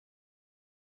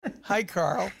Hi,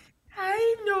 Carl.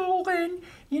 Hi, Nolan.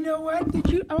 You know what? Did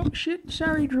you? Oh, shit.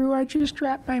 Sorry, Drew. I just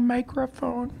dropped my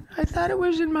microphone. I thought it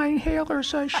was in my inhaler,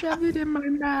 so I shoved it in my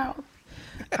mouth.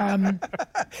 Hey, All you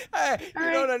right.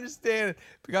 don't understand.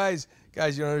 Guys, you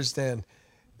don't understand.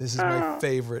 This is my Oh,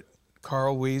 favorite.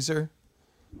 Carl Weezer.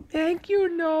 thank you,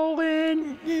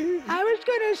 Nolan. I was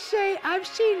going to say, I've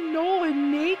seen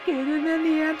Nolan naked, and then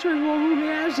the answer is, well, who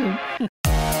hasn't?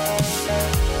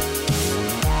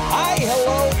 Hi,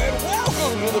 hello, and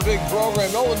welcome to the big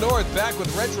program. Nolan North back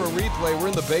with Retro Replay. We're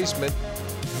in the basement.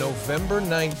 November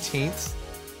 19th,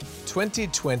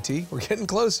 2020. We're getting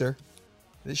closer.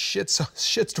 This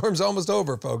shitstorm's almost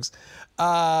over, folks.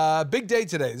 Big day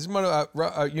today. This is Rob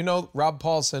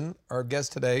Paulsen, our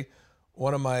guest today,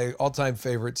 one of my all-time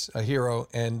favorites, a hero,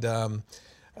 and Animaniacs,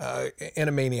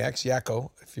 Yakko,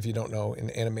 if you don't know, in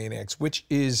Animaniacs, which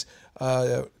is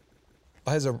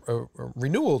has a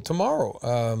renewal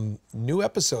tomorrow. New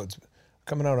episodes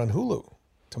coming out on Hulu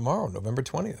tomorrow, November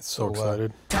 20th. So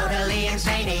excited. Totally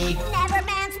insane. Never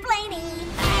mansplaining.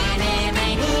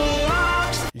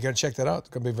 Animaniacs. You got to check that out. It's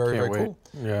going to be very, Can't very wait.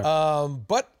 cool. Yeah.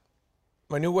 But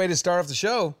my new way to start off the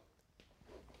show,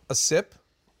 a sip.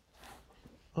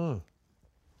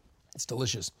 It's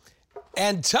delicious.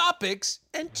 And topics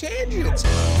and tangents.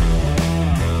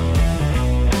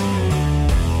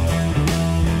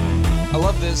 I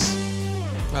love this.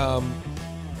 I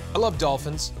love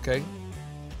dolphins, okay?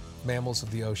 Mammals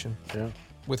of the ocean Yeah.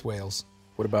 with whales.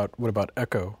 What about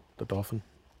Echo, the dolphin?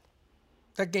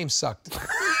 That game sucked.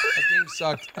 That game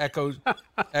sucked.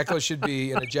 Echo should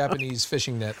be in a Japanese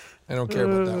fishing net. I don't care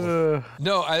about that one.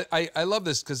 No, I love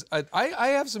this because I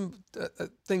have some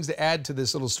things to add to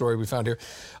this little story we found here.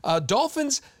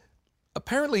 Dolphins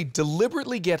apparently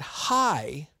deliberately get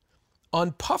high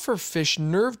on pufferfish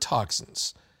nerve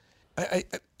toxins.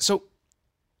 So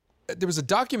there was a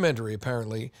documentary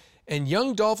apparently, and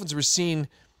young dolphins were seen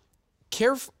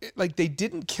like they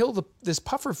didn't kill this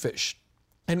pufferfish.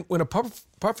 And when a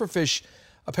pufferfish,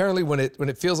 apparently when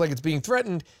it feels like it's being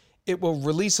threatened, it will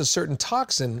release a certain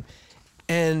toxin.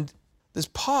 And this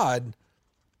pod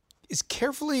is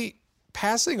carefully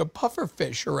passing a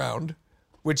pufferfish around,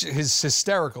 which is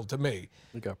hysterical to me.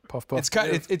 You got puff puff. It's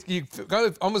kind of, you kind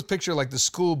of almost picture like the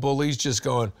school bullies just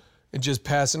going and just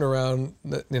passing around,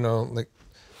 like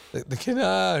the kid,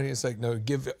 and it's like, no,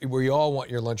 we all want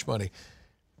your lunch money.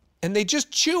 And they just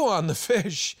chew on the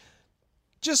fish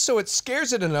just so it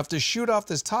scares it enough to shoot off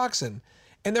this toxin,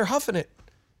 and they're huffing it.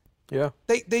 Yeah.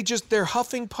 They're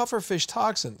huffing pufferfish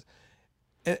toxins,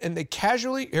 and they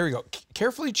casually, here we go,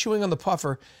 carefully chewing on the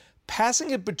puffer,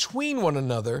 passing it between one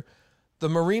another. The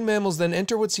marine mammals then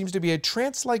enter what seems to be a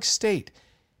trance-like state,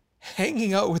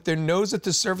 hanging out with their nose at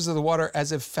the surface of the water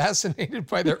as if fascinated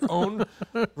by their own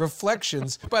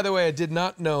reflections. By the way, I did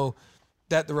not know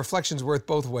that the reflections work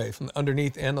both ways, from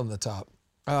underneath and on the top.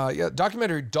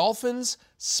 Documentary Dolphins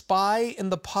Spy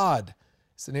in the Pod.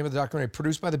 It's the name of the documentary,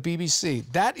 produced by the BBC.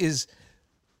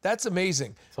 That's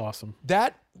amazing. It's awesome.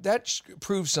 That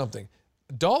proves something.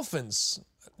 Dolphins,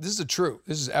 this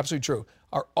is absolutely true,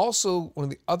 are also one of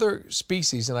the other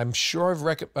species, and I'm sure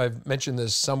I've mentioned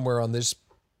this somewhere on this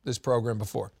program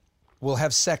before, will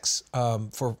have sex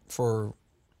for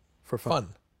fun,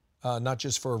 not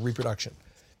just for reproduction.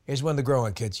 Here's one to grow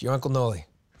on, kids. Your Uncle Noli.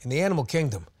 In the animal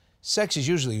kingdom, sex is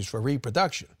usually used for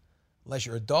reproduction, unless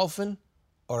you're a dolphin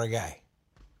or a guy.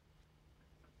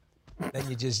 Then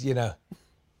you just, you're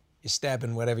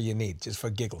stabbing whatever you need, just for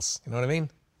giggles. You know what I mean?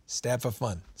 Stab for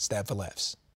fun, stab for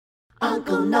laughs.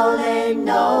 Uncle Nolan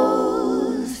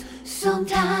knows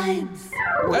sometimes.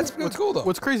 That's cool, though.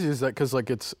 What's crazy is that because like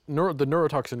the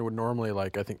neurotoxin would normally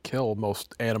I think kill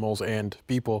most animals and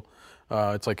people.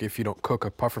 It's like if you don't cook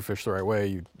a pufferfish the right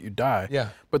way, you die. Yeah.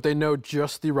 But they know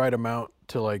just the right amount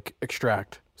to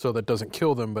extract, so that doesn't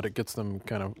kill them, but it gets them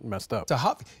kind of messed up. To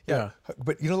hop, Yeah.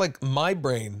 But like my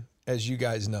brain, as you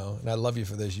guys know, and I love you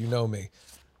for this, you know me.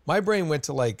 My brain went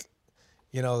to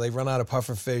they run out of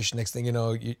pufferfish. Next thing you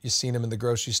know, you seen them in the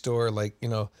grocery store,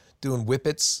 doing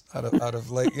whippets out of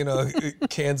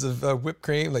cans of whipped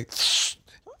cream, like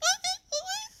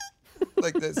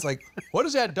it's like, what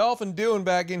is that dolphin doing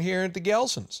back in here at the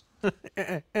Gelsons?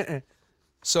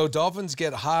 So dolphins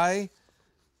get high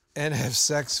and have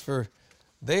sex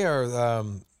they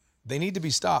need to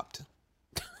be stopped.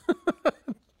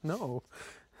 No.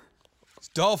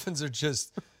 Dolphins are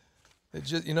just,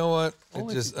 you know what?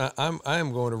 I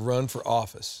am going to run for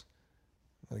office.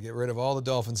 I'm going to get rid of all the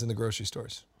dolphins in the grocery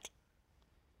stores.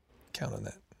 Count on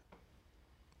that.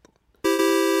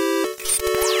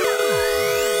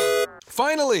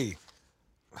 Finally,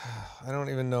 I don't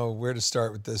even know where to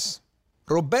start with this.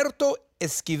 Roberto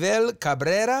Esquivel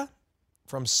Cabrera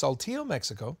from Saltillo,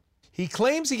 Mexico. He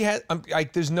claims he had,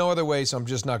 there's no other way, so I'm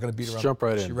just not going to beat around. Jump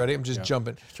right in. You ready? I'm just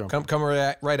jumping. jump. Come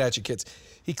right at you, kids.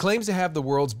 He claims to have the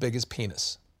world's biggest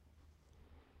penis.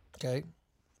 Okay?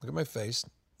 Look at my face.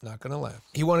 Not going to laugh.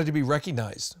 He wanted to be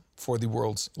recognized for the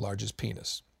world's largest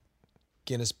penis.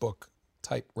 Guinness Book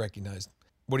type recognized.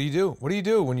 What do you do? What do you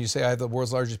do when you say I have the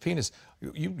world's largest penis?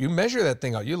 You measure that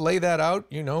thing out. You lay that out,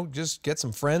 just get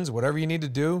some friends, whatever you need to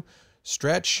do.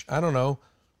 Stretch, I don't know.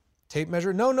 Tape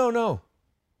measure. No.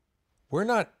 We're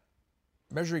not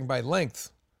measuring by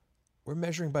length. We're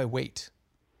measuring by weight.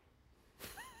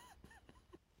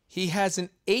 He has an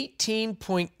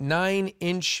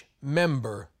 18.9-inch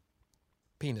member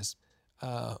penis.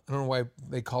 I don't know why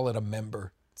they call it a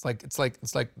member. It's like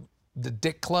the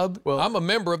Dick Club. Well, I'm a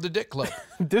member of the Dick Club.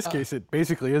 In this case, it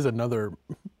basically is another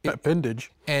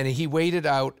appendage. And he weighed it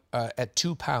out at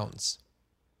 2 pounds.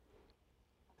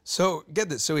 So get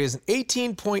this. So he has an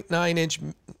 18.9-inch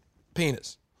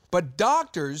penis. But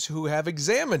doctors who have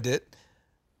examined it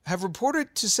have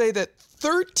reported to say that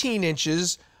 13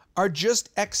 inches are just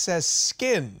excess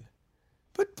skin.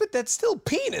 But that's still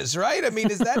penis, right? I mean,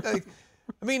 is that like,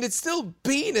 it's still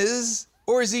penis,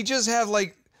 or does he just have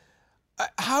like,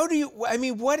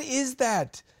 what is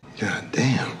that? God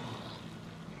damn.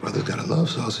 Brother's got a love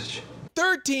sausage.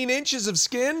 13 inches of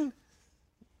skin?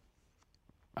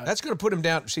 That's going to put him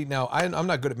down. See, now I'm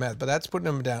not good at math, but that's putting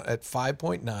him down at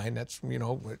 5.9. That's,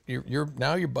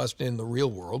 you're busting in the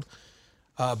real world.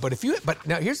 But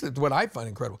now here's what I find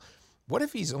incredible. What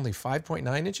if he's only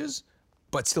 5.9 inches,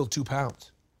 but still 2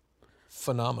 pounds?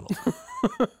 Phenomenal.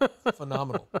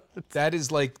 Phenomenal. That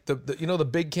is like the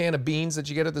big can of beans that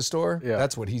you get at the store? Yeah.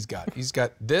 That's what he's got. He's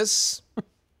got this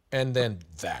and then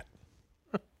that.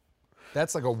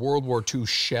 That's like a World War II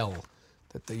shell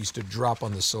that they used to drop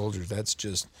on the soldiers. That's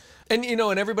just, and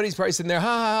everybody's probably sitting there,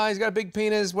 he's got a big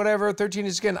penis, whatever, 13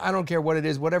 inches skin. I don't care what it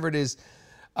is, whatever it is.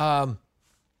 Roberto's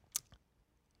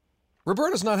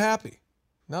not happy.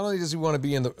 Not only does he want to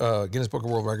be in the Guinness Book of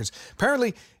World Records,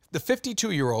 apparently the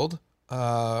 52-year-old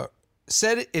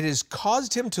said it has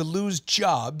caused him to lose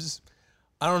jobs.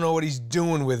 I don't know what he's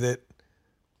doing with it.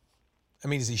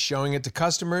 Is he showing it to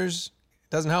customers?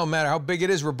 Doesn't matter how big it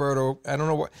is, Roberto. I don't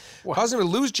know what. Caused him to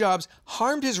lose jobs,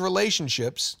 harmed his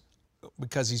relationships,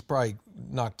 because he's probably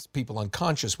knocked people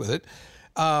unconscious with it.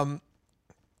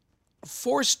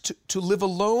 Forced to live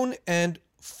alone and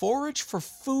forage for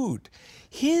food.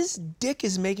 His dick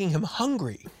is making him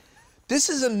hungry. This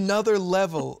is another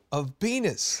level of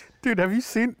penis. Dude, have you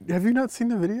not seen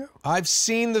the video? I've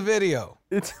seen the video.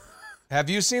 Have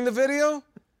you seen the video?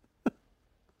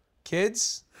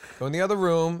 Kids, go in the other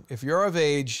room. If you're of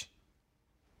age,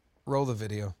 roll the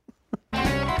video.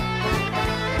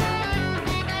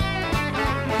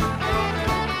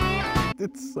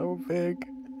 It's so big.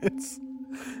 It's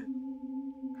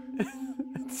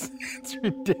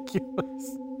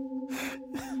ridiculous.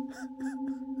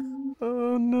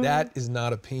 Oh no. That is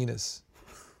not a penis.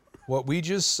 What we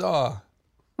just saw,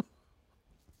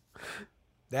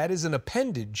 that is an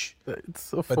appendage. It's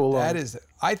so full on.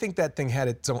 I think that thing had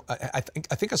its own, I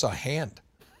think I saw a hand.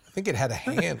 I think it had a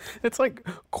hand. It's like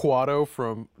Quado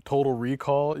from Total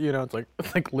Recall.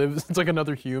 It's like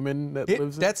another human that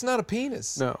lives in. That's not a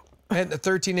penis. No. And the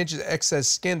 13 inches excess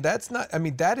skin, that's not,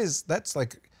 that's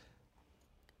like.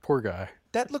 Poor guy.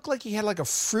 That looked like he had like a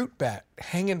fruit bat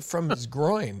hanging from his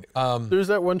groin. There's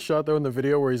that one shot though in the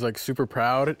video where he's like super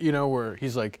proud, where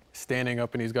he's like standing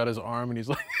up and he's got his arm and he's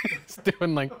like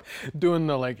doing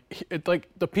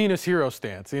the penis hero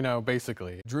stance,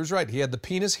 basically. Drew's right. He had the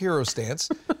penis hero stance,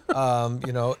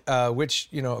 which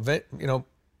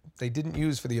they didn't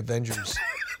use for the Avengers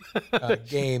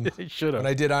game. They should have. When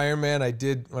I did Iron Man, I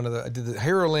did the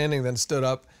hero landing, then stood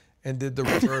up and did the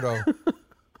Roberto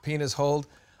penis hold.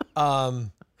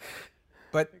 But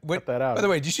cut that out. By the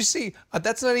way, did you see?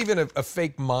 That's not even a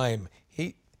fake mime.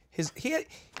 He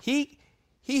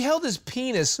held his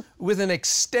penis with an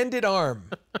extended arm.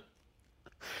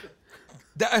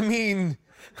 This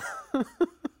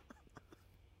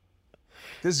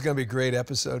is gonna be a great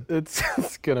episode.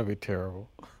 It's gonna be terrible.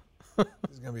 This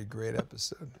is gonna be a great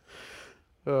episode.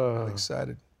 I'm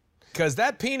excited because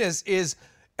that penis is.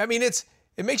 It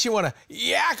makes you want to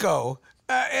yakko.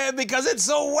 Because it's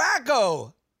so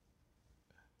wacko.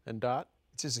 And Dot?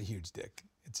 It's just a huge dick.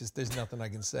 It's just, there's nothing I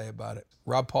can say about it.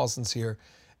 Rob Paulsen's here,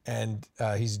 and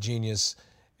he's a genius,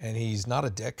 and he's not a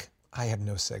dick. I have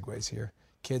no segues here.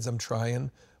 Kids, I'm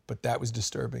trying, but that was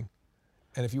disturbing.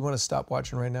 And if you want to stop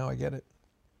watching right now, I get it.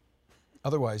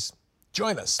 Otherwise,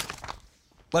 join us.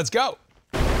 Let's go.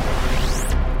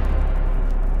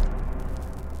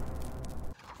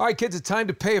 All right, kids, it's time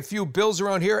to pay a few bills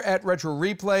around here at Retro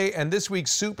Replay, and this week's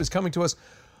soup is coming to us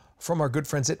from our good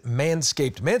friends at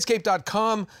Manscaped.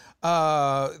 Manscaped.com,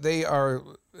 they are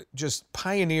just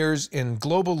pioneers and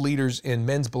global leaders in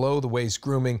men's below-the-waist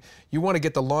grooming. You want to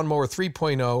get the Lawnmower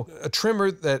 3.0, a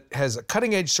trimmer that has a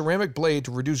cutting-edge ceramic blade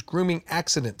to reduce grooming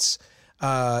accidents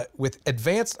with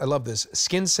advanced, I love this,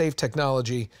 skin-safe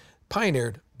technology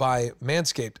pioneered by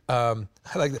Manscaped.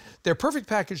 I like that. Their Perfect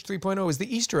Package 3.0 is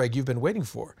the Easter egg you've been waiting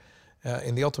for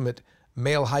in the ultimate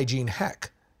male hygiene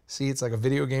hack. See, it's like a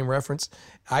video game reference.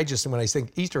 When I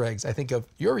think Easter eggs, I think of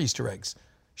your Easter eggs.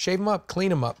 Shave them up, clean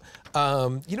them up.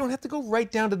 You don't have to go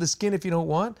right down to the skin if you don't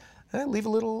want. Leave a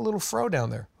little fro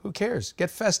down there. Who cares? Get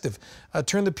festive.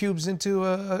 Turn the pubes into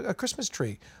a Christmas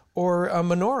tree or a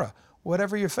menorah.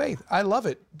 Whatever your faith. I love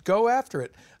it. Go after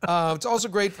it. It's also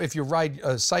great if you ride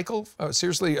a cycle.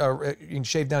 Seriously, you can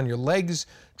shave down your legs,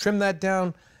 trim that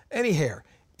down, any hair,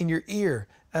 in your ear,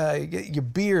 your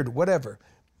beard, whatever.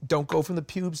 Don't go from the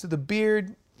pubes to the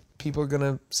beard. People are going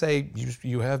to say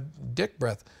you have dick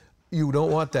breath. You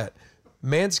don't want that.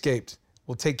 Manscaped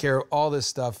will take care of all this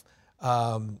stuff.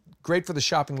 Great for the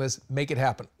shopping list. Make it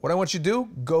happen. What I want you to do,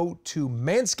 go to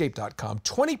manscaped.com,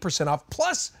 20% off,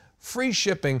 plus free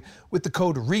shipping with the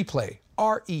code REPLAY,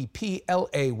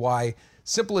 REPLAY.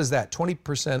 Simple as that,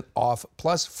 20% off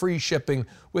plus free shipping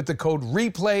with the code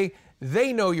REPLAY.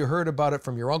 They know you heard about it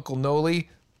from your Uncle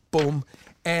Noli, boom,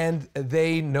 and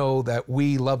they know that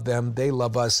we love them, they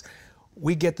love us.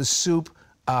 We get the soup,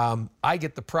 I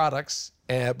get the products,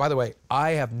 and by the way,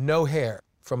 I have no hair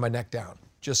from my neck down,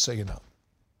 just so you know.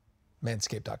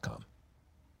 Manscaped.com.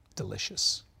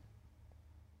 Delicious.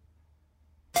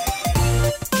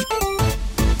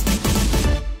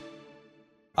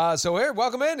 So here,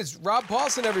 welcome in. It's Rob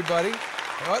Paulsen, everybody.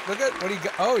 Look at what he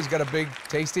got. Oh, he's got a big,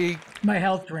 tasty. My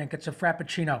health drink. It's a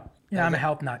Frappuccino. Yeah, I'm a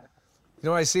health nut. You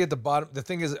know what I see at the bottom? The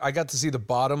thing is, I got to see the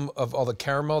bottom of all the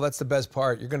caramel. That's the best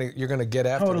part. You're gonna get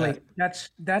after Totally. that.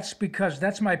 That's because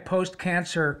that's my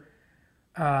post-cancer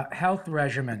health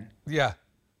regimen. Yeah.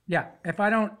 Yeah. If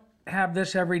I don't have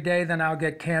this every day, then I'll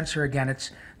get cancer again.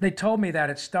 They told me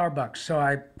that at Starbucks, so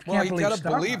I can't believe you gotta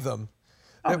Starbucks. believe them.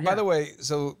 Oh, By the way,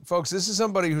 so folks, this is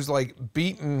somebody who's like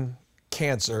beaten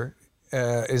cancer,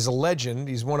 is a legend.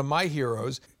 He's one of my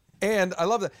heroes. And I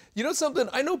love that. You know something?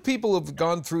 I know people have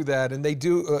gone through that and they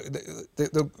do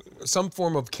some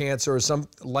form of cancer or some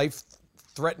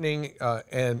life-threatening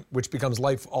and which becomes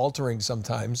life-altering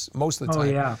sometimes, most of the time.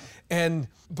 Oh, yeah.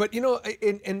 But you know,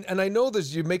 and I know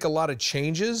that you make a lot of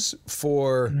changes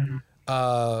for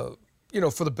you know,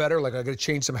 for the better. Like I got to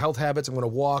change some health habits. I'm going to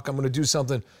walk. I'm going to do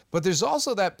something. But there's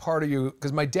also that part of you,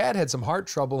 because my dad had some heart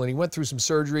trouble and he went through some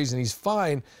surgeries and he's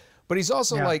fine. But he's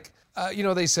also like, you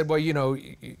know, they said, well, you know,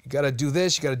 you got to do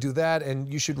this, you got to do that, and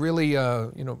you should really,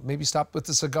 you know, maybe stop with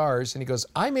the cigars. And he goes,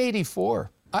 I'm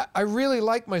 84. I really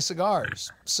like my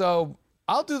cigars. So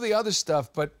I'll do the other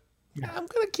stuff, but I'm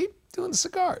going to keep doing the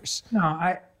cigars. No,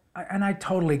 I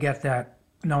totally get that,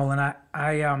 Nolan.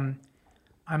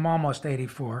 I'm almost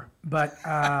 84, but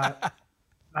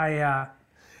I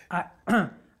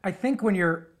think when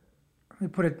you're, let me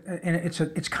put it, and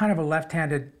it's kind of a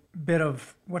left-handed bit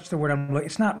of, what's the word I'm looking?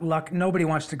 It's not luck. Nobody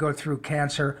wants to go through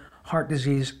cancer, heart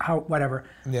disease, whatever.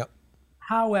 Yeah.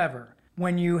 However,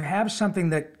 when you have something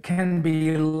that can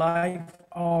be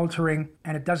life-altering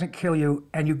and it doesn't kill you,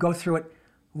 and you go through it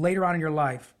later on in your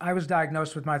life, I was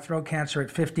diagnosed with my throat cancer at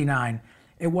 59.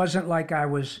 It wasn't like I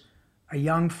was a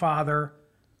young father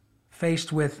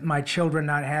faced with my children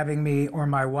not having me or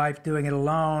my wife doing it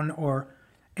alone, or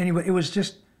anyway, it was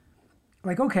just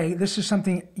like, okay, this is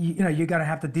something you know you got to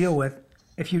have to deal with.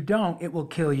 If you don't, it will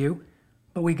kill you.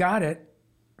 But we got it.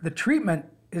 The treatment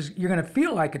is you're going to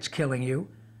feel like it's killing you,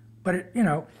 but it, you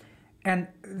know, and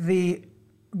the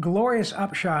glorious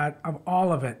upshot of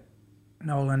all of it,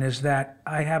 Nolan, is that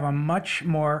I have a much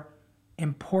more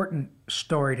important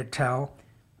story to tell,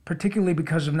 particularly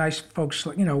because of nice folks.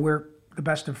 You know, we're the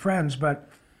best of friends, but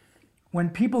when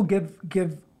people give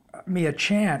me a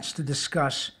chance to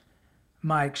discuss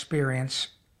my experience,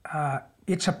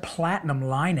 it's a platinum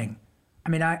lining. I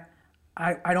mean, I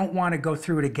don't want to go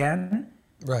through it again,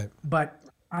 Right. but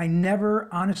I never,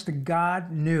 honest to God,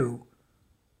 knew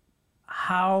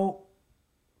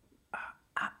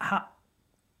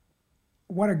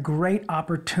what a great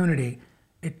opportunity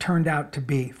it turned out to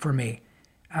be for me,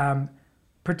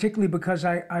 particularly because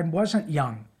I wasn't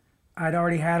young. I'd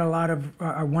already had a lot of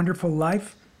a wonderful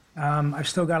life. I've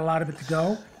still got a lot of it to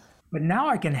go, but now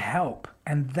I can help,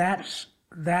 and that's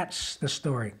the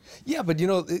story. Yeah, but you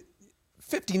know,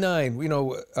 59. You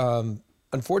know,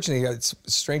 unfortunately, it's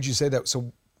strange you say that.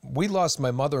 So we lost my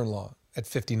mother-in-law at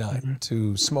 59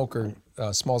 to smoker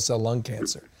small cell lung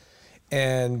cancer.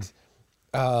 And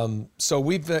so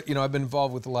we've, I've been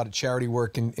involved with a lot of charity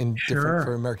work in different,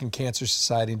 for American Cancer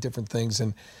Society and different things.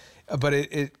 But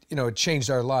it changed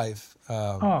our life,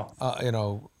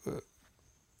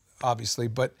 obviously.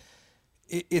 But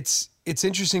it's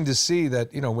interesting to see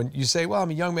that, when you say, well,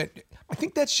 I'm a young man, I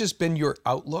think that's just been your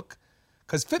outlook.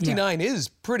 Because 59 is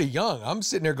pretty young. I'm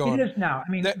sitting there going... It is now. I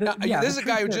mean, this is a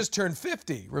guy who just turned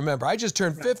 50. Remember, I just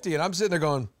turned 50, and I'm sitting there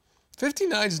going,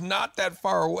 59 is not that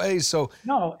far away. So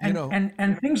no,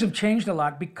 and things have changed a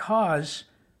lot because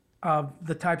of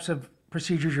the types of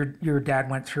procedures your dad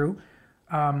went through.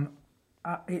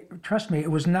 Trust me, it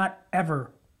was not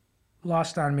ever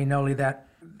lost on me, Noli, that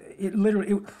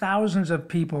thousands of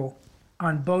people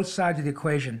on both sides of the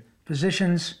equation,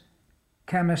 physicians,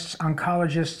 chemists,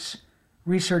 oncologists,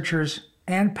 researchers,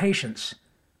 and patients,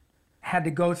 had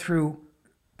to go through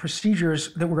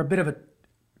procedures that were a bit of a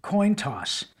coin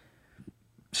toss.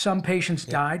 Some patients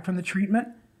died from the treatment.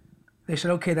 They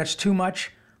said, okay, that's too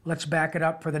much. Let's back it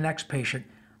up for the next patient.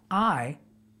 I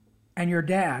and your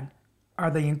dad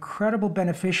are the incredible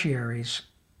beneficiaries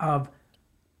of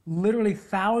literally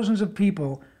thousands of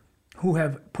people who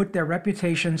have put their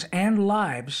reputations and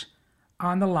lives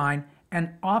on the line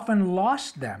and often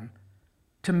lost them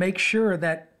to make sure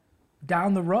that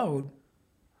down the road,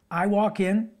 I walk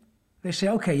in, they say,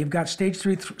 okay, you've got stage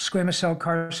 3 squamous cell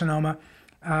carcinoma.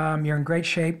 You're in great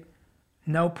shape,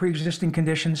 no pre-existing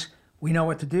conditions. We know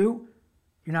what to do.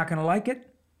 You're not going to like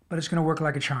it, but it's going to work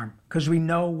like a charm because we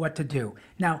know what to do.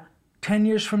 Now, 10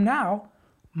 years from now,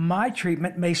 my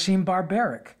treatment may seem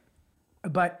barbaric,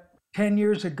 but 10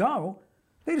 years ago,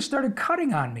 they just started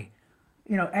cutting on me,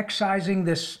 excising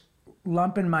this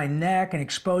lump in my neck and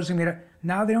exposing me to...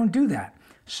 Now they don't do that.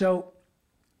 So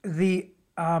there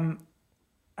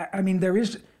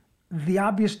is the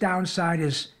obvious downside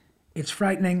is it's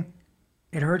frightening,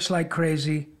 it hurts like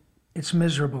crazy, it's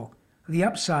miserable. The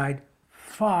upside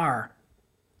far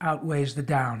outweighs the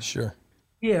down. Sure.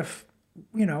 If,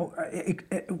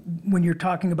 when you're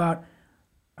talking about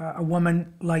a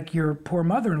woman like your poor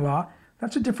mother-in-law,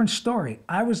 that's a different story.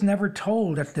 I was never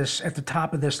told at the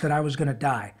top of this that I was going to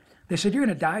die. They said, you're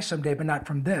going to die someday, but not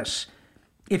from this.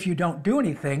 If you don't do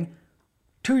anything,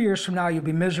 2 years from now, you'll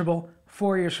be miserable.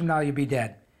 4 years from now, you'll be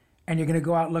dead. And you're going to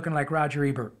go out looking like Roger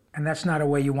Ebert. And that's not a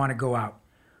way you want to go out.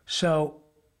 So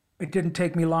it didn't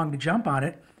take me long to jump on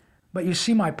it. But you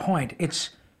see my point. It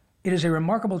is a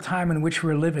remarkable time in which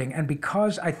we're living. And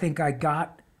because I think I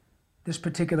got this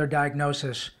particular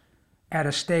diagnosis at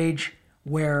a stage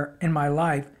where in my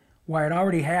life, where I'd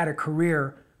already had a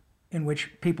career in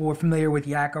which people were familiar with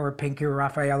Yakko or Pinky or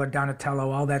Raphael or Donatello,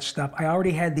 all that stuff. I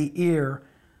already had the ear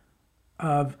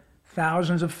of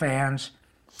thousands of fans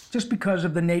just because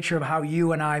of the nature of how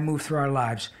you and I move through our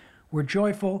lives. We're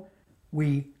joyful.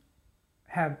 We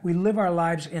live our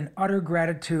lives in utter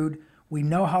gratitude. We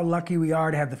know how lucky we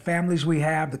are to have the families we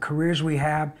have, the careers we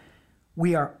have.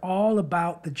 We are all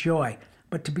about the joy.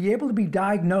 But to be able to be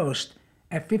diagnosed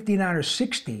at 59 or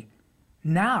 60,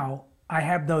 now I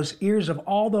have those ears of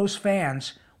all those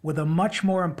fans with a much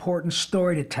more important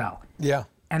story to tell. Yeah.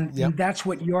 And that's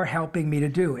what you're helping me to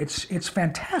do. It's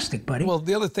fantastic, buddy. Well,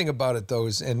 the other thing about it, though,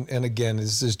 is, and again,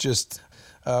 is just,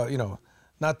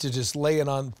 not to just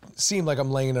seem like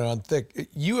I'm laying it on thick.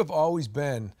 You have always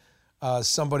been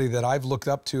somebody that I've looked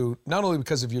up to, not only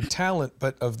because of your talent,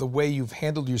 but of the way you've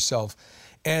handled yourself.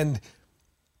 And,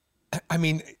 I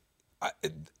mean...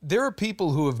 there are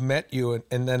people who have met you,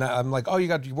 and then I'm like, oh, you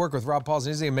got to work with Rob Paulsen.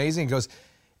 Isn't he amazing? He goes,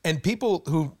 and people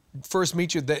who first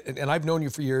meet you, and I've known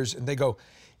you for years, and they go,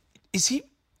 is he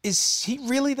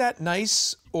really that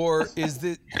nice, or is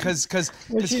it because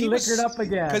he liquored up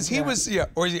again? Because he was,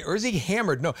 or is he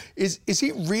hammered? No, is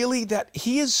he really that?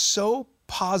 He is so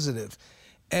positive,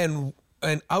 and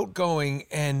outgoing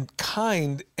and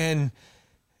kind, and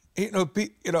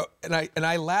and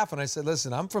I laugh and I said,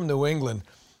 listen, I'm from New England.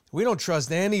 We don't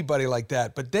trust anybody like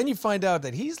that. But then you find out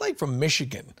that he's like from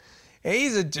Michigan. And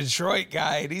he's a Detroit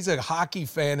guy, and he's a hockey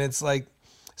fan. It's like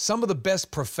some of the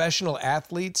best professional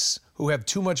athletes who have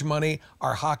too much money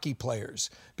are hockey players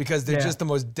because they're just the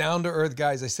most down-to-earth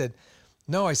guys. I said,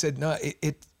 no, Rob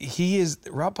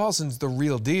Paulsen's the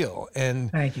real deal.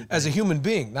 And Thank you, as a human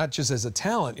being, not just as a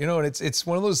talent, and it's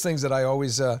one of those things that I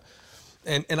always, I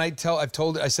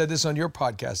said this on your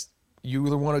podcast. You were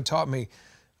the one who taught me.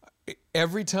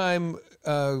 Every time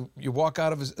you walk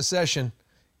out of a session,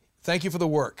 thank you for the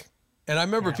work. And I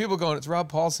remember people going, it's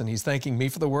Rob Paulsen. He's thanking me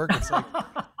for the work. It's like,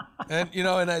 and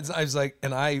I was like,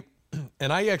 and I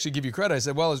actually give you credit. I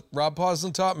said, well, as Rob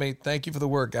Paulsen taught me, thank you for the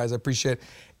work, guys. I appreciate it.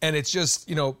 And it's just,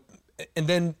 and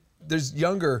then there's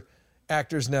younger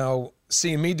actors now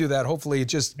seeing me do that. Hopefully, it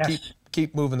just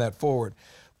keep moving that forward.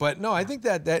 But no, I think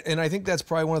and I think that's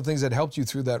probably one of the things that helped you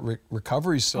through that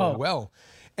recovery so well.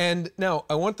 And now,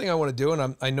 one thing I want to do,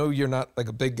 and I know you're not like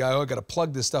a big guy. I got to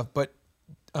plug this stuff, but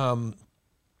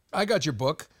I got your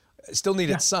book. I still need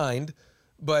it signed,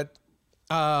 but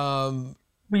well,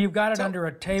 you've got it under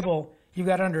a table. You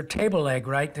got it under a table leg,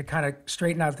 right, to kind of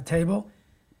straighten out the table,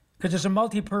 because it's a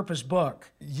multi-purpose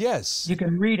book. Yes, you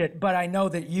can read it, but I know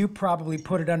that you probably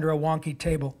put it under a wonky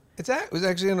table. It was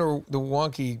actually under the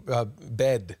wonky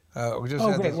bed.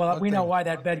 Great. Well, we know why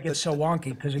that bed gets so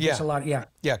wonky, because it gets a lot. Yeah.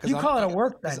 You call it a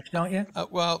workbench, don't you?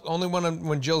 Well, only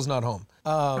when Jill's not home.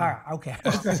 Okay.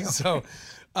 So,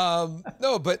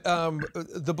 no, but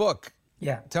the book.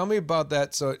 Yeah. Tell me about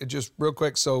that. So, just real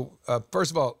quick. So, first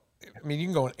of all, I mean, you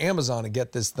can go on Amazon and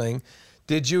get this thing.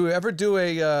 Did you ever do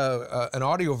an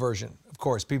audio version? Of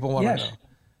course, people want to know.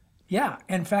 Yeah.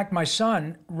 In fact, my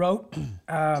son wrote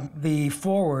the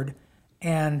foreword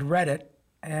and read it.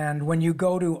 And when you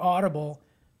go to Audible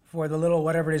for the little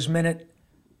whatever it is minute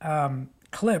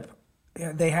clip,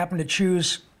 they happen to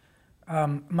choose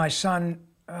my son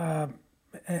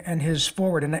and his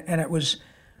foreword, and it was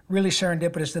really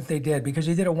serendipitous that they did, because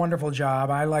he did a wonderful job.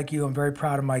 I, like you, am very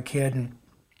proud of my kid, and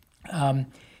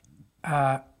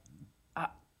I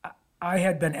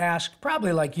had been asked,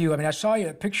 probably like you. I mean, I saw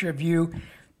a picture of you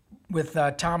with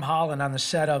Tom Holland on the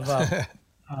set of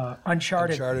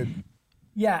Uncharted.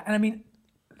 Yeah, and I mean,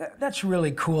 that's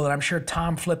really cool, and I'm sure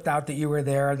Tom flipped out that you were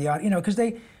there. Because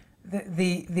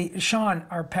the Sean,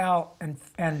 our pal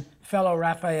and fellow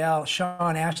Raphael,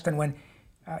 Sean Astin, when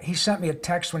he sent me a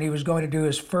text when he was going to do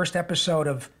his first episode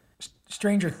of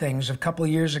Stranger Things a couple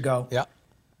of years ago. Yeah.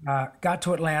 Got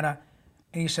to Atlanta,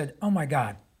 and he said, "Oh my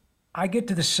God, I get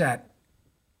to the set,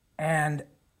 and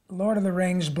Lord of the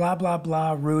Rings, blah blah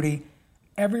blah, Rudy,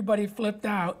 everybody flipped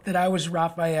out that I was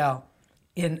Raphael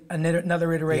in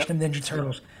another iteration of Ninja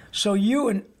Turtles." So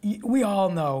we all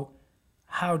know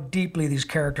how deeply these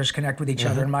characters connect with each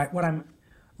other. And what I'm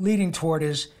leading toward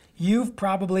is, you've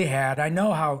probably had, I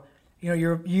know how,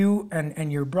 you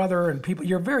and your brother and people,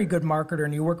 you're a very good marketer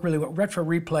and you work really well. Retro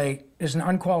Replay is an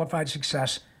unqualified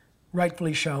success,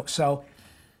 rightfully so.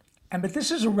 But this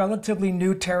is a relatively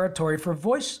new territory for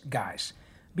voice guys,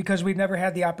 because we've never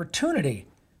had the opportunity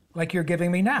like you're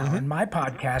giving me now in my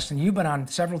podcast, and you've been on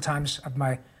several times of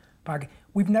my podcast.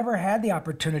 We've never had the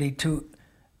opportunity to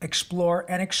explore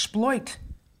and exploit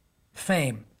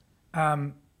fame.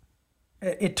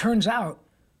 It turns out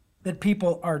that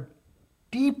people are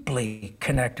deeply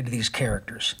connected to these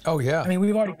characters. Oh, yeah. I mean,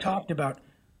 we've already talked about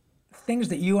things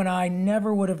that you and I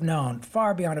never would have known,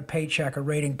 far beyond a paycheck, a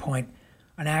rating point,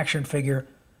 an action figure.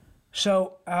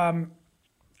 So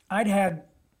I'd had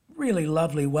really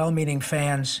lovely, well-meaning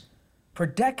fans for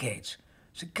decades.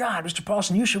 I said, "God, Mr.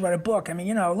 Paulsen, you should write a book. I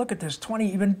mean, look at this,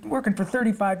 you've been working for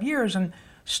 35 years and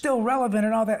still relevant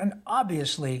and all that." And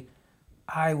obviously,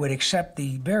 I would accept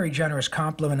the very generous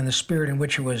compliment in the spirit in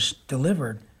which it was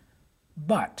delivered.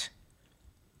 But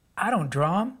I don't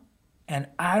draw them and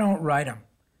I don't write them.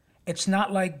 It's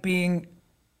not like being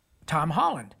Tom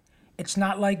Holland. It's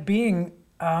not like being,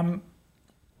 Brad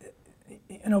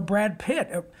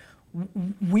Pitt.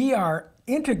 We are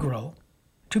integral,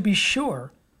 to be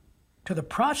sure, to the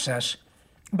process,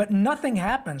 but nothing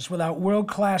happens without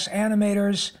world-class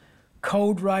animators,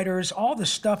 code writers, all the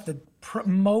stuff, the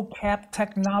mocap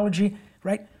technology,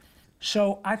 right?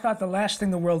 So I thought the last thing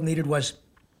the world needed was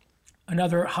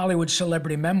another Hollywood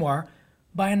celebrity memoir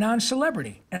by a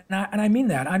non-celebrity. And I mean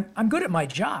that. I'm good at my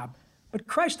job, but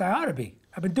Christ, I ought to be.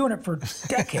 I've been doing it for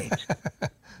decades.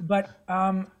 But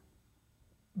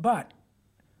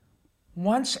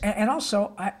once, and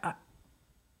also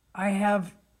I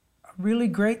have really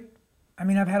great,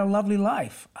 I've had a lovely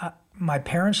life. My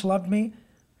parents loved me.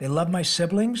 They loved my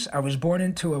siblings. I was born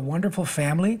into a wonderful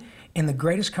family in the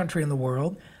greatest country in the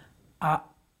world.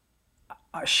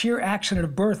 A sheer accident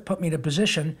of birth put me in a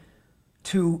position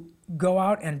to go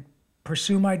out and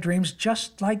pursue my dreams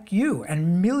just like you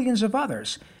and millions of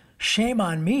others. Shame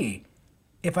on me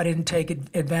if I didn't take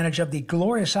advantage of the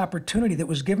glorious opportunity that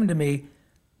was given to me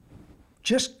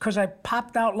just because I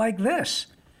popped out like this.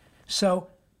 So,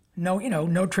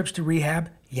 no trips to rehab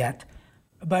yet,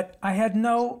 but I had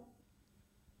no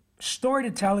story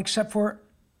to tell except for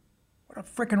what a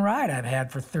frickin' ride I've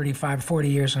had for 35, 40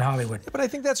 years in Hollywood. But I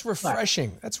think that's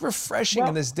refreshing. That's refreshing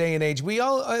in this day and age. We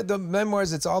all, the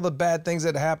memoirs, it's all the bad things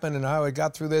that happened and how I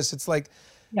got through this. It's like,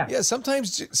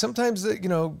 sometimes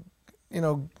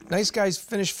nice guys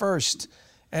finish first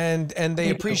and they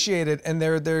appreciate it, and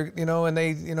they're and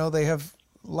they have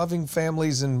loving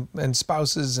families and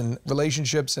spouses and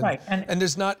relationships, and Right, and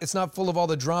it's not full of all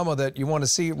the drama that you want to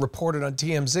see reported on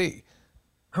TMZ.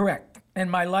 Correct. And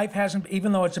my life hasn't,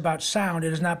 even though it's about sound,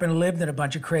 it has not been lived in a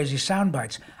bunch of crazy sound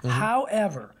bites.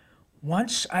 However,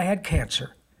 once I had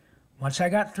cancer, once I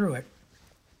got through it,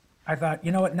 I thought,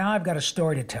 you know what, now I've got a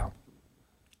story to tell.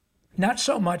 Not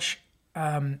so much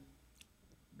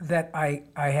that I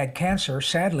had cancer,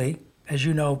 sadly, as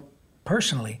you know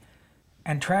personally,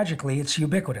 and tragically, it's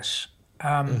ubiquitous.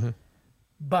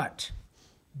 But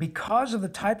because of the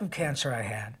type of cancer I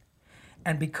had,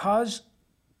 and because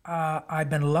I've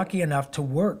been lucky enough to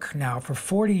work now for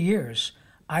 40 years,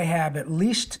 I have at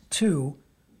least 2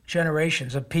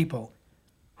 generations of people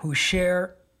who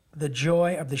share the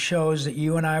joy of the shows that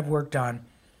you and I have worked on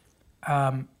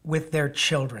with their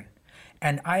children.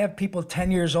 And I have people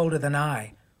 10 years older than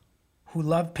I who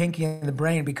love Pinky and the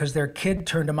Brain because their kid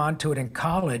turned them onto it in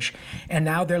college, and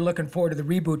now they're looking forward to the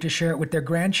reboot to share it with their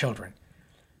grandchildren.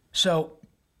 So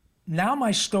now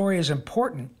my story is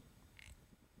important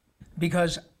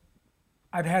because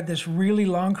I've had this really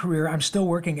long career. I'm still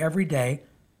working every day,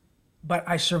 but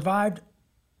I survived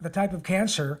the type of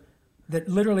cancer that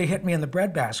literally hit me in the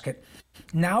breadbasket.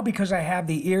 Now, because I have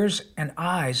the ears and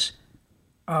eyes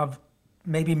of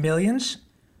maybe millions,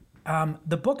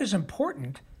 the book is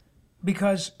important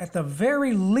because at the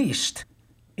very least,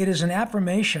 it is an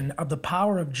affirmation of the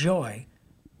power of joy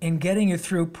in getting you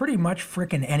through pretty much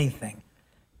frickin' anything.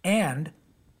 And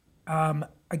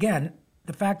again,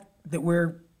 the fact that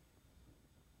we're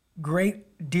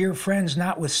great, dear friends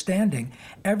notwithstanding,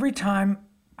 every time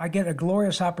I get a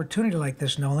glorious opportunity like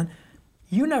this, Nolan,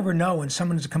 you never know when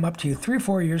someone's come up to you 3 or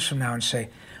 4 years from now and say,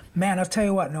 man, I'll tell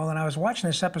you what, Nolan, I was watching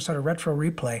this episode of Retro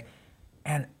Replay,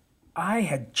 and I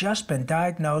had just been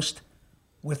diagnosed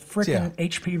with frickin'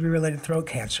 HPV-related throat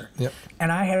cancer. Yep.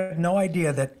 And I had no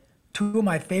idea that 2 of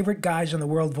my favorite guys in the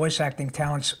world, voice acting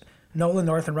talents, Nolan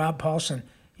North and Rob Paulsen,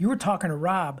 you were talking to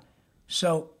Rob,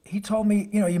 so he told me,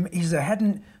 you know, he's the head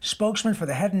and spokesman for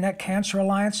the Head and Neck Cancer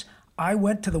Alliance. I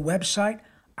went to the website.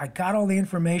 I got all the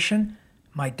information.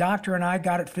 My doctor and I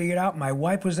got it figured out. My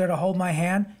wife was there to hold my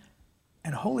hand.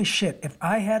 And holy shit, if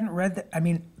I hadn't read that, I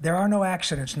mean, there are no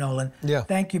accidents, Nolan. Yeah.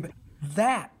 Thank you. But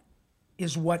that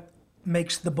is what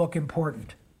makes the book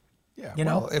important. Yeah. You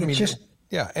know, well, I mean, just,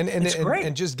 yeah, and great.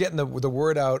 and just getting the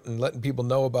word out and letting people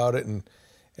know about it, and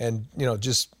you know,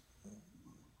 just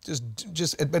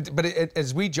but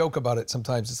as we joke about it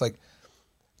sometimes, it's like,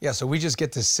 yeah, so we just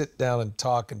get to sit down and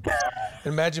talk and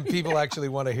imagine people actually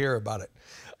want to hear about it.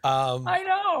 I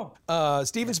know.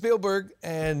 Steven Spielberg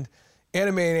and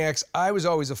Animaniacs, I was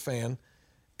always a fan,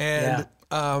 and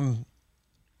I've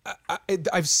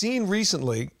seen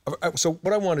recently. So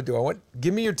what I want to do,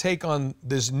 give me your take on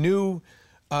this new.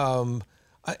 I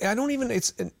don't even.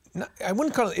 I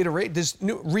wouldn't call it iterate. This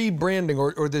new rebranding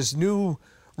or this new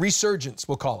resurgence,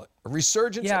 we'll call it a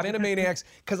resurgence of Animaniacs,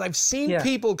 because I've seen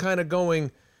people kind of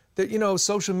going that, you know,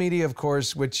 social media, of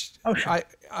course, which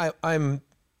I'm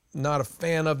not a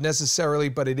fan of necessarily,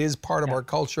 but it is part of our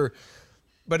culture.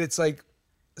 But it's like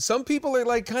some people are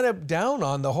like kind of down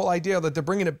on the whole idea that they're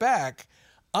bringing it back.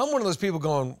 I'm one of those people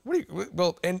going, what do you,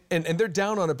 well, and they're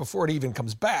down on it before it even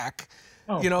comes back.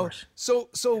 Oh, you know, of course. So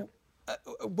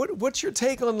what's your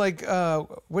take on, like,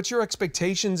 what's your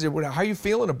expectations? How are you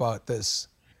feeling about this?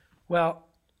 Well,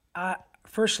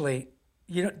 firstly,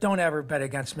 you don't ever bet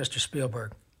against Mr.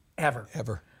 Spielberg, ever.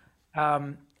 Ever.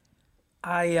 I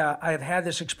have had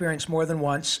this experience more than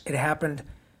once. It happened,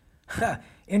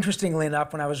 interestingly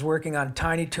enough, when I was working on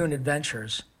Tiny Toon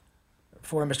Adventures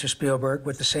for Mr. Spielberg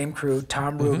with the same crew.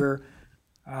 Tom Ruger,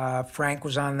 Frank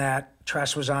was on that,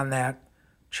 Tress was on that,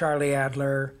 Charlie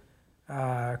Adler,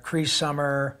 Cree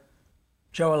Summer,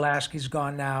 Joe Alasky's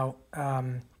gone now,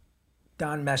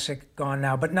 Don Messick gone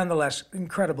now, but nonetheless,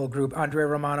 incredible group. Andre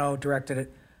Romano directed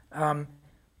it.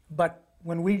 But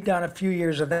when we'd done a few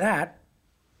years of that,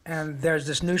 and there's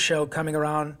this new show coming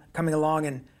along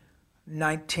in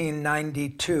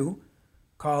 1992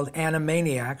 called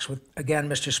Animaniacs with, again,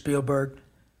 Mr. Spielberg.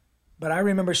 But I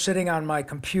remember sitting on my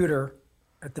computer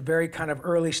at the very kind of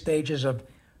early stages of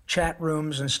chat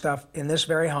rooms and stuff in this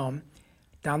very home,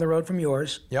 down the road from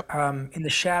yours, in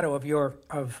the shadow of your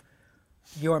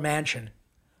mansion.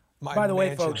 By the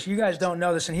way, folks, you guys don't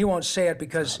know this, and he won't say it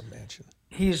because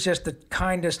he's just the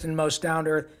kindest and most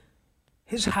down-to-earth.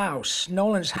 His house,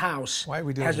 Nolan's house,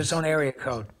 has its own area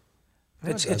code.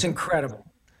 It's incredible.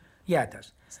 Yeah, it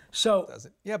does. So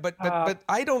yeah, but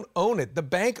I don't own it. The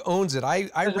bank owns it. I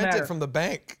rent it from the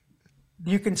bank.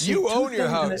 You can see you own your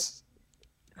house.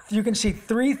 You can see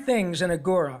 3 things in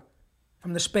Agora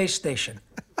from the space station: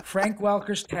 Frank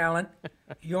Welker's talent,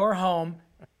 your home,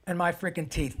 and my freaking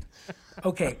teeth.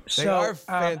 Okay, so They are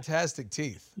fantastic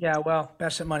teeth. yeah, well,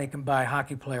 best that money can buy,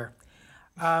 hockey player.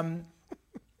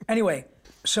 Anyway,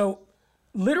 so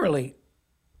literally,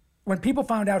 when people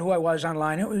found out who I was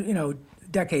online, it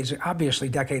was, obviously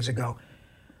decades ago.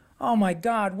 Oh my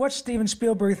God, what's Steven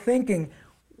Spielberg thinking?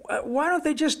 Why don't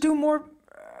they just do more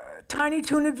Tiny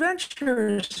Toon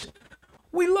Adventures?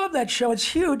 We love that show. It's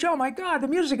huge. Oh my God, the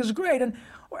music is great. And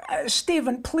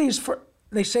Steven, please,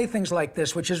 they say things like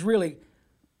this, which is really,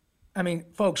 I mean,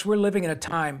 folks, we're living in a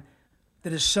time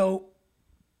that is so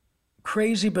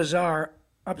crazy, bizarre,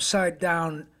 upside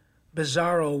down,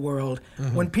 bizarro world.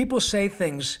 When people say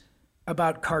things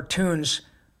about cartoons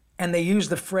and they use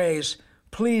the phrase,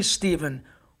 please, Steven,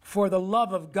 for the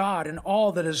love of God and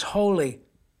all that is holy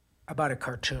about a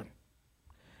cartoon,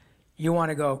 you want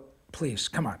to go, please,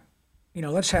 come on.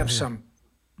 Let's have some,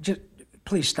 just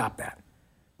please stop that.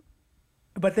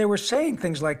 But they were saying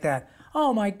things like that.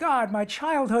 Oh my God, my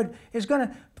childhood is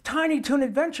Tiny Toon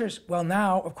Adventures. Well,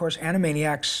 now, of course,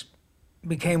 Animaniacs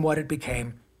became what it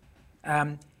became.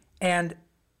 And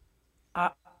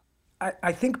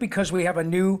I think because we have a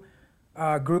new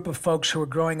group of folks who are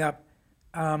growing up,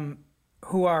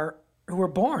 who were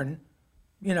born,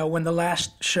 when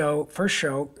the first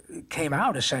show came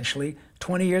out, essentially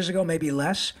 20 years ago, maybe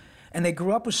less, and they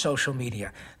grew up with social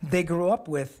media. They grew up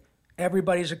with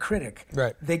everybody's a critic.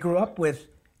 Right. They grew up with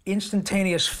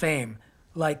instantaneous fame,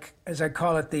 like, as I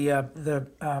call it, the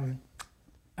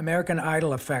American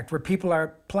Idol effect, where people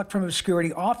are plucked from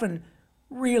obscurity, often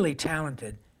really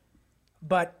talented.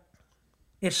 But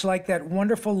it's like that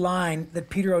wonderful line that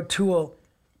Peter O'Toole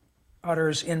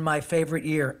utters in My Favorite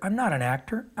Year. I'm not an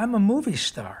actor. I'm a movie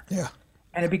star. Yeah.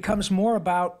 And it becomes more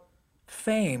about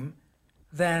fame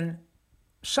than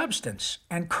substance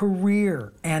and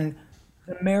career and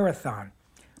the marathon.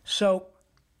 So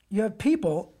you have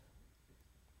people,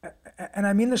 and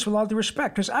I mean this with all due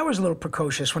respect, because I was a little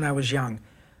precocious when I was young,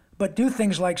 but do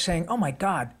things like saying, oh my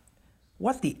God,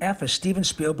 what the F is Steven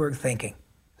Spielberg thinking?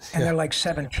 And they're like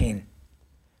 17.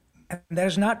 And that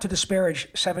is not to disparage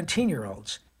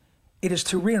 17-year-olds. It is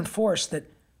to reinforce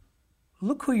that,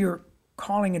 look who you're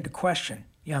calling into question,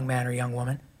 young man or young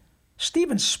woman.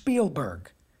 Steven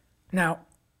Spielberg. Now,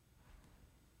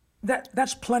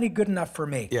 that's plenty good enough for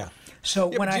me. Yeah. So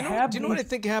when do you know what I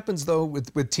think happens though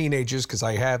with teenagers? Because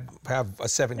I have a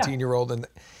 17-year-old,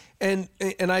 and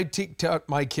I taught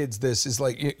my kids this is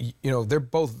like they're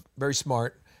both very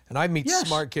smart, and I meet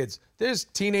smart kids. There's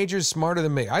teenagers smarter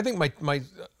than me. I think my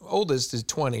oldest is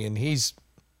 20, and he's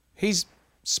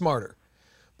smarter.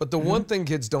 But the one thing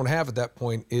kids don't have at that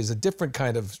point is a different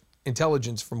kind of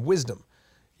intelligence from wisdom.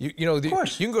 You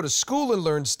can go to school and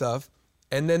learn stuff,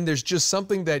 and then there's just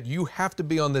something that you have to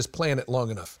be on this planet long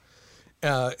enough,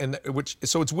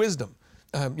 so it's wisdom.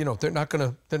 They're not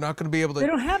gonna be able to. They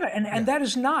don't have it, and that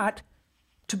is not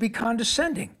to be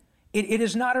condescending. It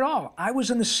is not at all. I was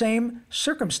in the same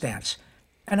circumstance,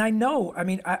 and I know. I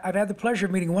mean, I've had the pleasure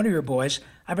of meeting one of your boys.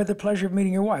 I've had the pleasure of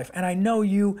meeting your wife, and I know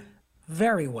you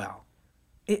very well.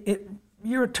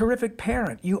 You're a terrific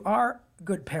parent. You are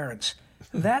good parents.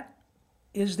 That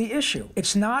is the issue.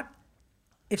 It's not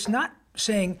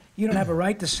saying you don't have a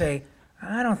right to say,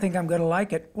 I don't think I'm going to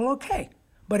like it. Well, okay.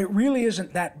 But it really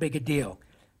isn't that big a deal.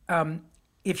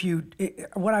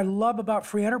 What I love about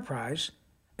free enterprise,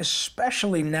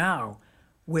 especially now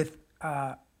with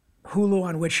Hulu,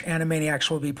 on which Animaniacs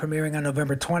will be premiering on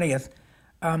November 20th,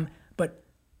 but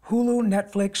Hulu,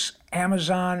 Netflix,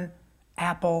 Amazon,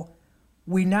 Apple,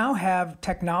 we now have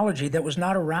technology that was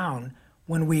not around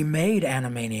when we made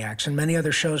Animaniacs and many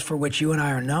other shows for which you and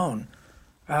I are known.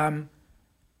 And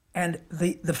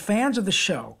the fans of the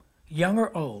show, young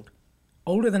or old,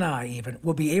 older than I even,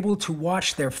 will be able to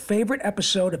watch their favorite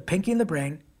episode of Pinky and the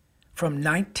Brain from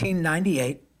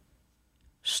 1998,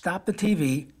 stop the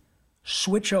TV,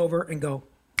 switch over, and go,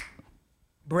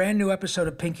 brand new episode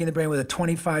of Pinky and the Brain with a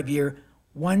 25-year,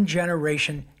 one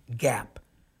generation gap.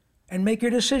 And make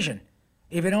your decision.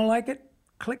 If you don't like it,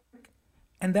 click.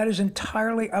 And that is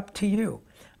entirely up to you.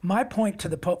 My point to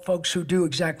the folks who do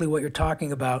exactly what you're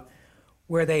talking about,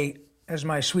 where they, as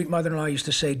my sweet mother-in-law used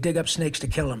to say, dig up snakes to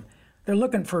kill them. They're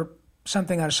looking for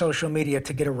something on social media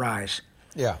to get a rise.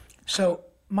 Yeah. So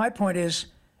my point is,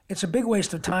 it's a big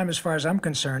waste of time as far as I'm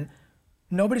concerned.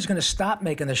 Nobody's going to stop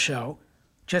making the show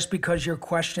just because you're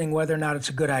questioning whether or not it's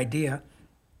a good idea.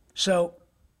 So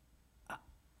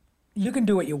you can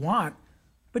do what you want,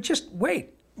 but just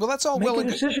wait. Well, that's all well and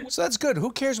good. So that's good.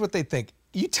 Who cares what they think?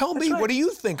 You tell me, what do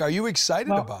you think? Are you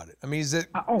excited about it? I mean, is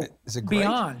it great?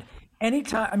 Beyond.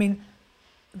 Anytime. I mean,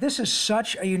 this is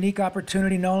such a unique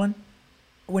opportunity, Nolan.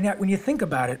 When you think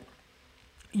about it,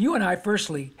 you and I,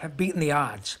 firstly, have beaten the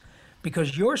odds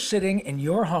because you're sitting in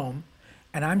your home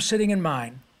and I'm sitting in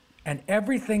mine, and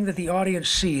everything that the audience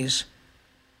sees,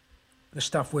 the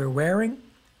stuff we're wearing,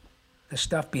 the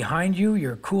stuff behind you,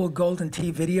 your cool Golden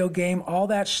Tee video game, all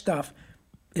that stuff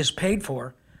is paid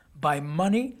for by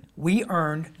money we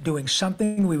earned doing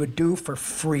something we would do for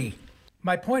free.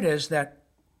 My point is that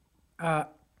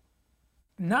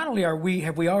not only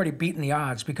have we already beaten the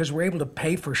odds because we're able to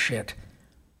pay for shit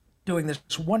doing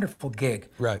this wonderful gig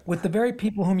with the very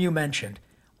people whom you mentioned.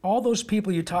 All those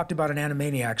people you talked about in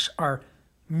Animaniacs are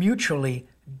mutually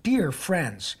dear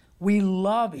friends. We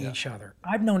love each other.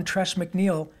 I've known Tress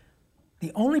MacNeille.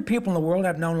 The only people in the world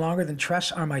I've known longer than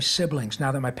Tress are my siblings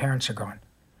now that my parents are gone.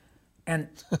 And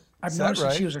I've noticed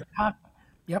that she was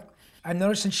I've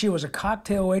noticed that she was a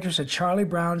cocktail waitress at Charlie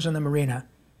Brown's in the Marina,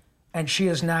 and she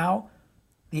is now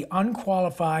the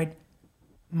unqualified,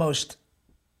 most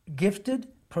gifted,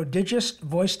 prodigious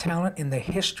voice talent in the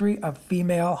history of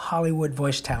female Hollywood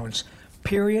voice talents,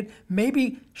 period.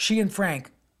 Maybe she and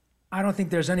Frank, I don't think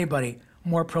there's anybody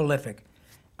more prolific.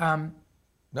 No,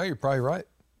 you're probably right.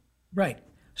 Right.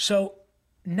 So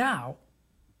now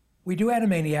we do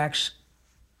Animaniacs.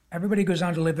 Everybody goes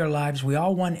on to live their lives. We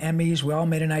all won Emmys. We all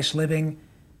made a nice living.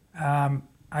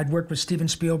 I'd worked with Steven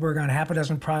Spielberg on half a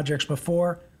dozen projects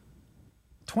before.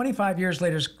 25 years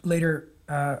later,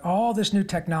 all this new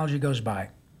technology goes by.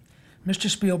 Mr.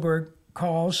 Spielberg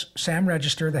calls Sam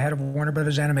Register, the head of Warner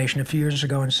Brothers Animation, a few years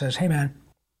ago and says, "Hey, man,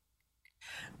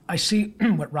 I see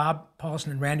what Rob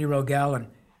Paulsen and Randy Rogel and,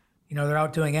 they're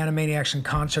out doing Animaniacs in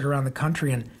concert around the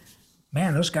country, and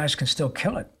man, those guys can still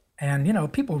kill it. And,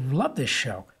 people love this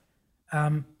show.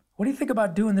 What do you think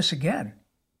about doing this again?"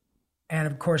 And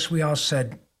of course, we all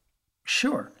said,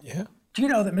 "Sure." Yeah. Do you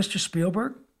know that Mr.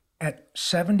 Spielberg, at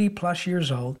 70 plus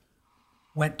years old,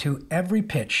 went to every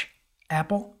pitch,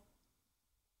 Apple,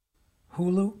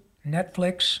 Hulu,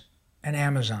 Netflix, and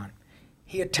Amazon.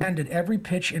 He attended every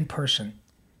pitch in person.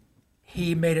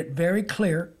 He made it very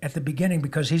clear at the beginning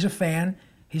because he's a fan,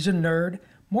 he's a nerd.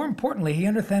 More importantly, he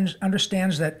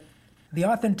understands that the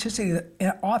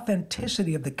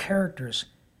authenticity of the characters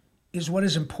is what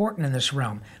is important in this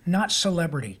realm, not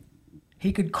celebrity.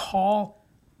 He could call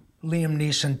Liam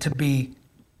Neeson to be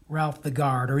Ralph the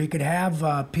Guard, or he could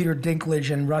have Peter Dinklage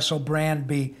and Russell Brand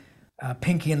be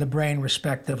Pinky and the Brain,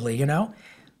 respectively,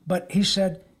 But he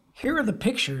said, here are the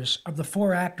pictures of the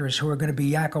four actors who are going to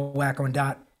be Yakko, Wacko, and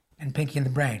Dot and Pinky and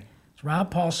the Brain. It's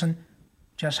Rob Paulsen,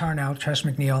 Jess Harnell, Tress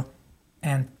MacNeille,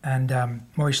 and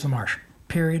Maurice LaMarche.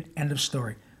 Period. End of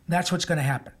story. That's what's going to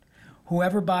happen.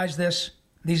 Whoever buys this,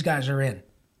 these guys are in.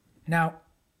 Now,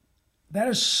 that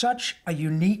is such a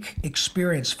unique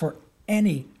experience for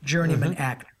any journeyman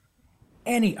actor,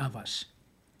 any of us.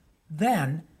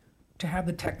 Then, to have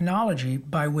the technology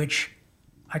by which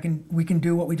we can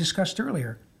do what we discussed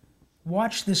earlier.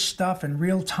 Watch this stuff in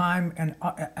real time, and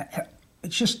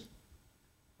it's just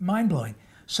mind-blowing.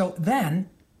 So then,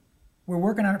 we're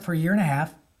working on it for a year and a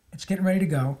half. It's getting ready to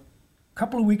go. A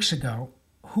couple of weeks ago,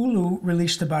 Hulu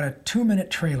released about a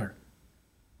 2-minute trailer.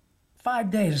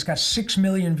 5 days, it's got 6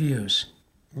 million views.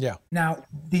 Yeah. Now,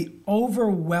 the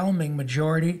overwhelming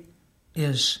majority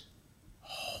is,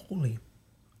 holy,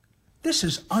 this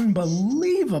is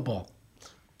unbelievable.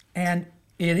 And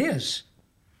it is.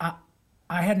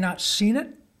 I had not seen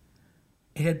it.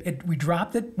 We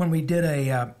dropped it when we did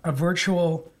a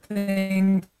virtual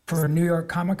thing for New York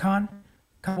Comic Con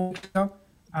a couple weeks ago.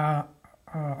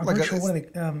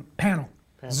 Panel.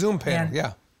 Zoom panel,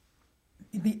 yeah.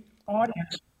 The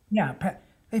audience,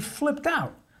 they flipped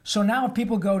out. So now if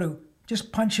people go to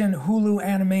just punch in Hulu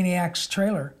Animaniacs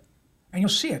trailer, and you'll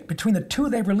see it. Between the two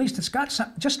they've released, it's got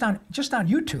some, just on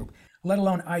YouTube, let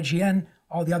alone IGN,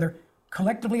 all the other,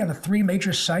 collectively on the 3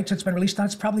 major sites it's been released on,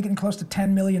 it's probably getting close to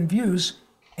 10 million views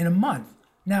in a month.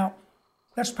 Now,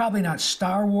 that's probably not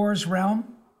Star Wars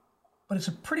realm, but it's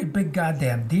a pretty big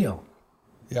goddamn deal.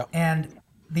 Yeah. And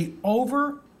the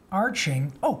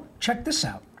overarching, check this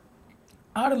out.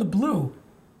 Out of the blue,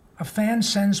 a fan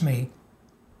sends me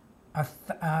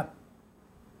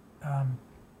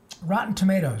Rotten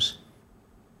Tomatoes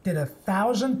did a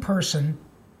 1,000-person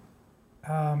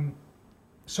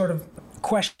sort of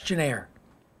questionnaire.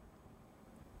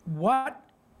 What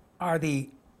are the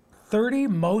 30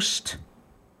 most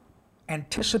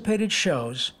anticipated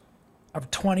shows of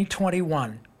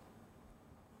 2021?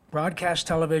 Broadcast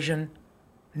television,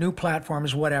 new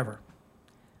platforms, whatever.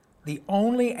 The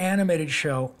only animated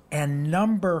show, and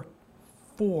number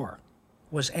 4,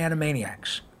 was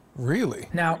Animaniacs. Really?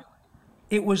 Now,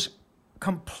 it was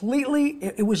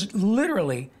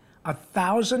literally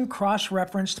 1,000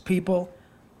 cross-referenced people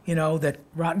that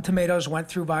Rotten Tomatoes went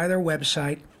through via their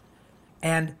website.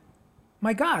 And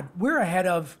my God, we're ahead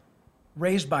of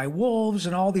Raised by Wolves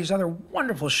and all these other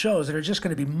wonderful shows that are just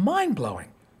going to be mind-blowing.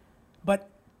 But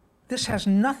this has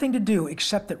nothing to do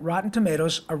except that Rotten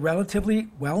Tomatoes, a relatively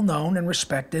well-known and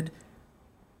respected,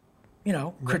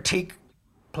 critique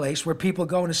place where people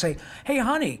go and say, hey,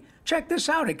 honey, check this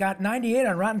out. It got 98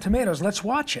 on Rotten Tomatoes. Let's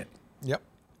watch it. Yep.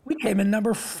 We came in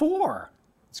number 4.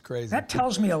 It's crazy. That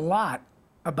tells me a lot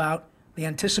about the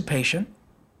anticipation.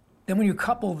 Then when you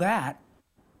couple that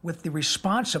with the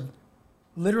response of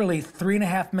literally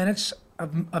 3.5 minutes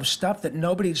of stuff that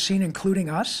nobody's seen, including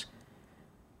us,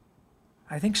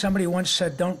 I think somebody once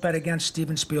said, don't bet against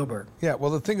Steven Spielberg. Yeah,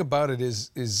 well, the thing about it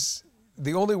is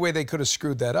the only way they could have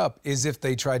screwed that up is if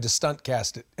they tried to stunt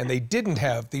cast it and they didn't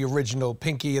have the original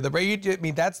Pinky of the Brain. I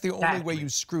mean, that's the only way you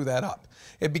screw that up.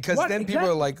 Because then people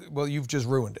are like, well, you've just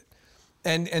ruined it.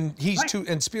 And he's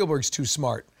and Spielberg's too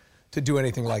smart to do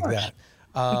anything like that.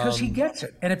 Because he gets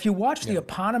it. And if you watch the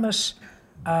eponymous,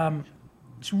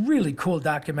 it's a really cool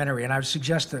documentary, and I would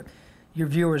suggest that your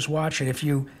viewers watch it if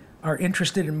you are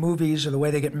interested in movies or the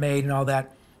way they get made and all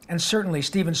that. And certainly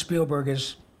Steven Spielberg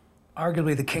is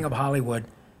arguably the king of Hollywood.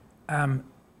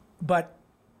 But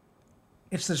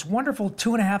it's this wonderful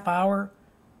 2.5-hour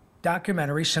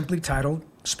documentary simply titled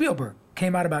Spielberg.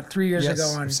 Came out about 3 years ago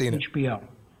on HBO.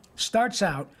 Starts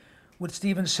out with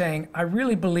Steven saying, I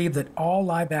really believe that all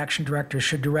live-action directors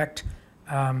should direct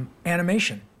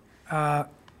animation at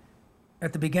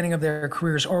the beginning of their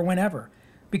careers or whenever,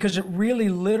 because it really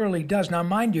literally does. Now,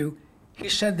 mind you, he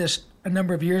said this a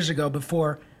number of years ago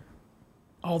before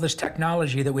all this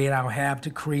technology that we now have to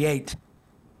create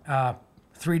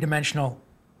three-dimensional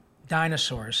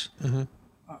dinosaurs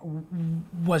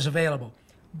was available.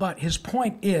 But his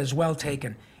point is well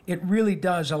taken. It really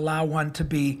does allow one to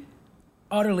be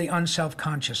utterly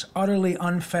unself-conscious, utterly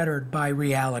unfettered by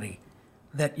reality,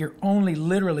 that you're only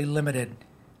literally limited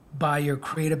by your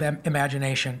creative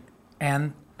imagination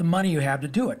and the money you have to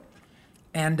do it.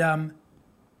 And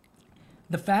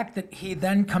the fact that he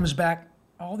then comes back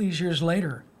all these years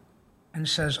later and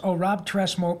says, oh, Rob,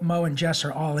 Tress, Mo, and Jess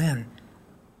are all in,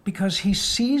 because he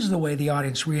sees the way the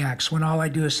audience reacts when all I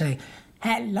do is say,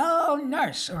 hello,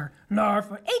 nurse, or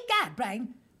North, or hey, God,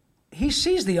 Brian. He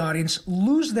sees the audience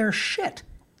lose their shit.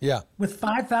 Yeah. With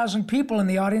 5,000 people in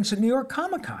the the New York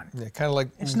Comic Con. Yeah, kind of like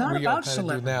it's not we about kind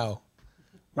celebrity. of do now.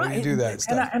 Right. When you do that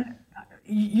stuff. And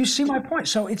you see my point.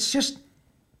 So it's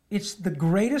the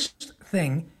greatest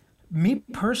thing. Me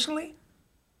personally,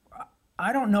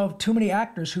 I don't know of too many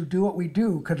actors who do what we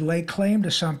do could lay claim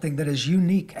to something that is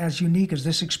unique as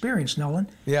this experience, Nolan.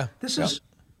 Yeah. This is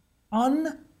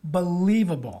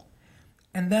unbelievable.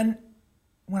 And then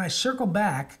when I circle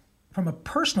back from a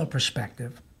personal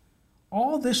perspective,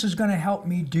 all this is going to help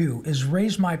me do is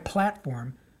raise my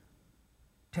platform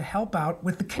to help out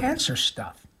with the cancer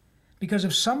stuff. Because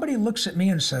if somebody looks at me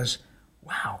and says,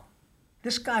 wow,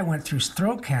 this guy went through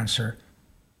throat cancer,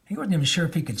 he wasn't even sure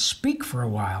if he could speak for a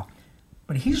while,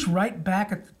 but he's right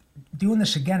back at doing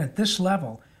this again at this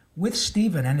level with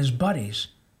Steven and his buddies.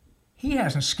 He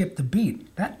hasn't skipped a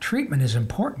beat. That treatment is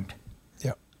important.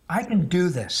 Yeah. I can do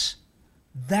this.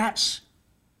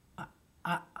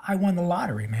 I won the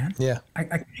lottery, man. Yeah.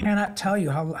 I cannot tell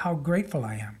you how grateful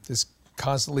I am. Just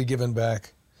constantly giving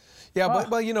back. Yeah,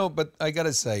 but I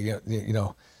gotta say,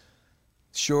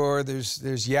 sure, there's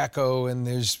Yakko and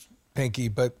there's Pinky,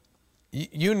 but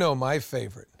you know my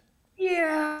favorite.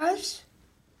 Yes.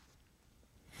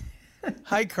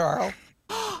 Hi, Carl.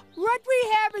 What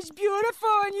we have is beautiful,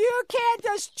 and you can't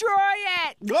destroy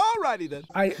it. All righty then.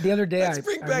 The other day, Let's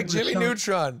bring back Jimmy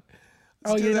Neutron.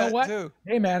 Let's you know what? Too.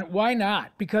 Hey, man, why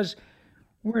not? Because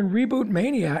we're in reboot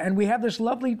mania, and we have this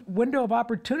lovely window of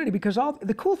opportunity. Because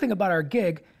the cool thing about our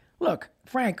gig, look,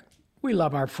 Frank, we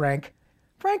love our Frank.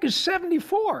 Frank is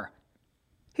 74.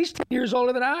 He's 10 years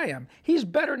older than I am. He's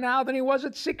better now than he was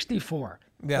at 64.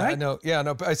 Yeah, right? I know. Yeah,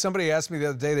 no. Somebody asked me the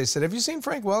other day. They said, "Have you seen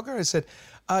Frank Welker?" I said,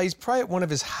 "He's probably at one of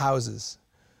his houses,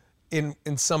 in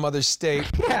some other state,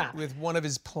 with one of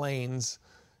his planes."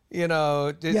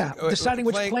 Deciding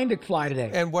which plane to fly today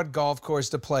and what golf course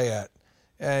to play at,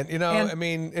 and I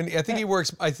think he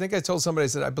works. I think I told somebody, I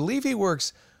said, I believe he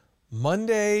works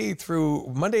Monday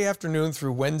afternoon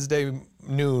through Wednesday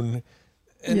noon.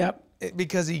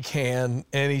 Because he can,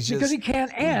 and he's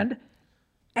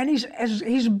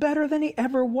he's better than he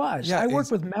ever was. Yeah, I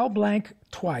worked with Mel Blanc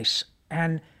twice,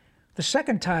 and the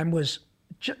second time was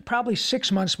probably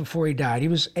 6 months before he died. He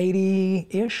was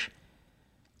 80-ish,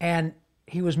 and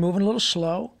he was moving a little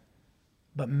slow,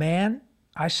 but man,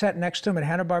 I sat next to him at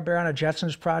Hanna-Barbera on a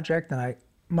Jetsons project, and I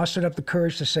mustered up the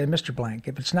courage to say, Mr. Blank,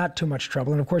 if it's not too much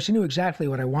trouble. And of course, he knew exactly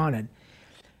what I wanted.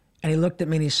 And he looked at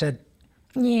me and he said,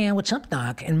 yeah, what's up,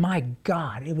 Doc? And my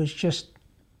God, it was just,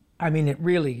 I mean, it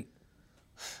really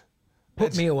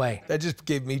put me away. That just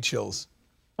gave me chills.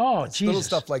 Oh, it's Jesus. Little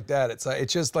stuff like that.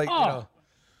 It's just like, you know.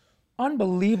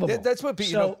 Unbelievable. That's what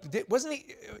people, wasn't he,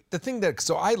 the thing that,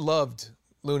 so I loved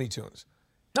Looney Tunes.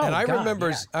 Oh, and I God,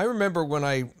 remember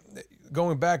when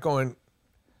going back on,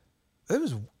 it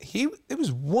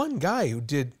was one guy who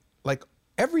did like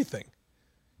everything.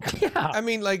 Yeah. I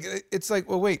mean, like, it's like,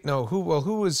 well, wait, no, who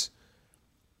was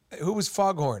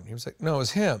Foghorn? He was like, no, it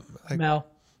was him. Like, Mel.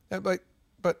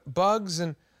 But Bugs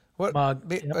and what?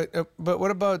 Bug, but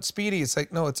what about Speedy? It's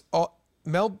like, no, it's all,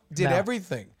 Mel did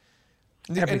everything.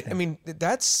 Everything. And, I mean,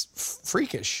 that's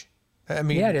freakish. I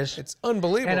mean, yeah, it is. It's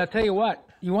unbelievable. And I'll tell you what,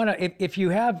 you want to, if you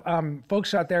have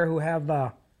folks out there who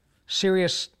have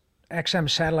Sirius XM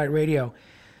satellite radio,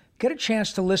 get a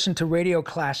chance to listen to radio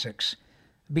classics,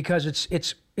 because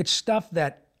it's stuff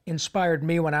that inspired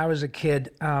me when I was a kid,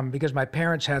 because my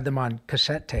parents had them on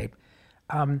cassette tape.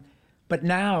 But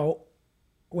now,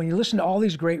 when you listen to all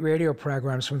these great radio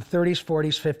programs from the 30s,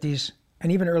 40s, 50s,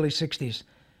 and even early 60s,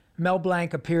 Mel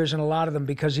Blanc appears in a lot of them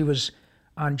because he was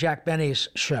on Jack Benny's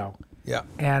show. Yeah.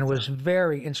 And was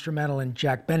very instrumental in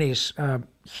Jack Benny's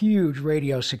huge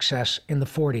radio success in the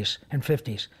 40s and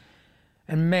 50s.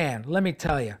 And man, let me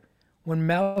tell you, when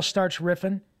Mel starts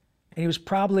riffing, and he was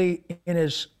probably in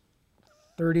his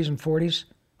 30s and 40s,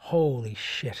 holy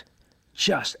shit.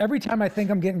 Just every time I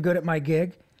think I'm getting good at my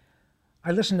gig,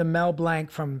 I listen to Mel Blanc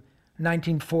from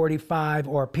 1945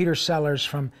 or Peter Sellers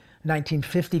from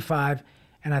 1955,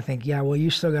 and I think, yeah, well, you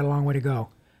still got a long way to go.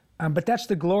 But that's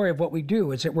the glory of what we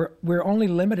do, is that we're only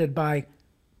limited by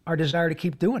our desire to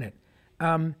keep doing it.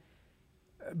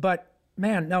 But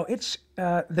man, no, it's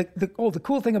the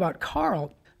cool thing about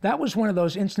Carl, that was one of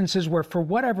those instances where, for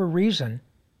whatever reason,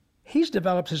 he's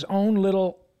developed his own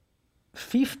little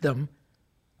fiefdom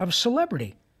of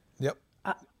celebrity. Yep.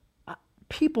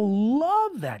 People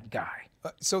love that guy.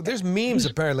 So there's memes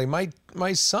apparently. My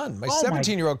son, my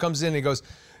 17-year-old comes in and he goes,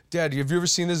 Dad, have you ever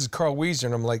seen this? This is Carl Weezer.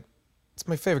 And I'm like, it's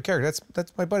my favorite character.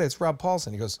 That's my buddy. It's Rob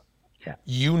Paulsen. He goes, yeah.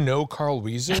 You know Carl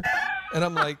Weezer? And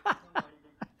I'm like,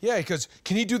 yeah. He goes,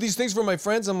 can he do these things for my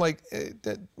friends? I'm like,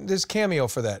 there's Cameo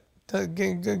for that.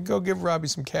 Go give Robbie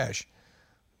some cash.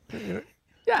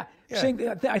 Yeah.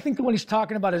 I think the one he's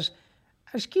talking about is,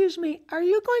 excuse me, are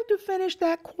you going to finish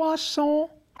that croissant?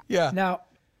 Yeah. Now,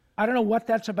 I don't know what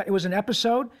that's about. It was an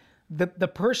episode. The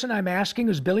person I'm asking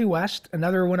is Billy West,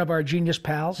 another one of our genius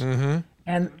pals. Mm-hmm.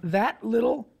 And that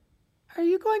little, are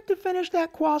you going to finish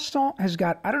that croissant, has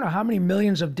got, I don't know how many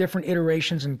millions of different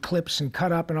iterations and clips and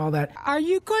cut up and all that. Are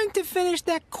you going to finish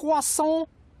that croissant?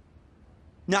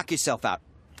 Knock yourself out.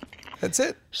 That's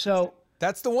it. So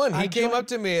that's the one. He came up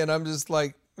to me and I'm just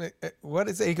like, what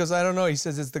is it? He goes, I don't know. He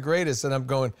says it's the greatest. And I'm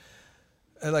going,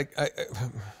 I'm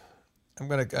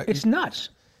going to. It's nuts.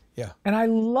 Yeah. And I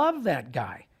love that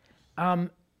guy.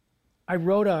 I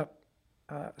wrote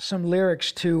some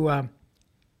lyrics to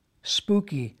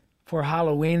Spooky for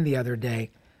Halloween the other day,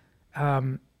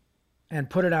 and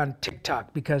put it on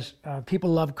TikTok because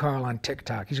people love Carl on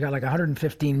TikTok. He's got like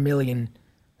 115 million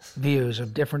views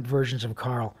of different versions of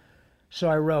Carl. So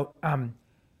I wrote,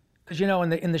 because you know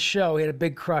in the show he had a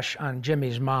big crush on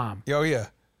Jimmy's mom. Oh yeah.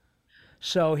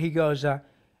 So he goes,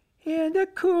 in the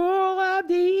cool of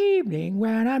the evening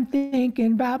when I'm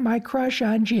thinking about my crush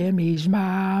on Jimmy's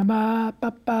mama,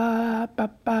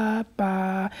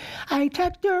 I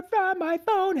text her from my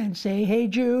phone and say, hey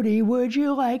Judy, would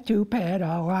you like to pet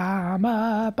a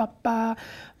llama,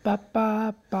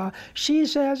 She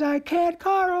says, I can't,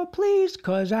 Carl, please,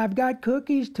 'cause I've got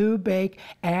cookies to bake.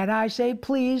 And I say,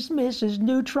 please, Mrs.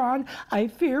 Neutron, I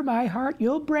fear my heart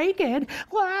you'll break it.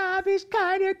 Love is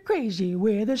kind of crazy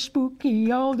with a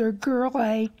spooky older girl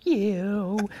like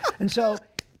you. And so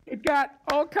it got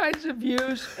all kinds of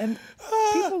views, and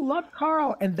people love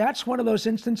Carl. And that's one of those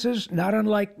instances, not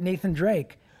unlike Nathan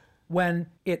Drake, when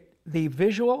the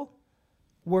visual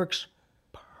works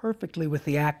perfectly with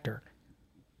the actor,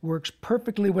 works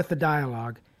perfectly with the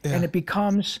dialogue, and it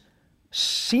becomes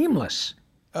seamless.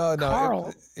 Oh, no.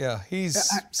 Carl, he's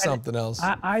something else.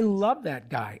 I love that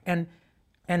guy. And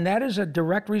that is a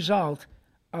direct result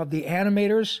of the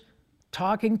animators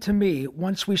talking to me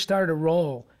once we started to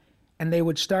roll, and they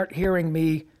would start hearing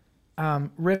me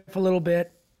riff a little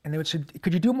bit, and they would say,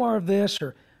 could you do more of this,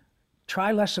 or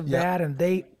try less of that?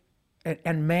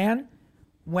 And man,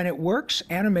 when it works,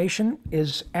 animation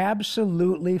is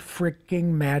absolutely freaking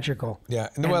magical. Yeah,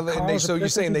 so you're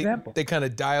saying they kind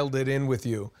of dialed it in with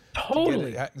you. Totally.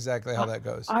 To get exactly how that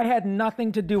goes. I had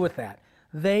nothing to do with that.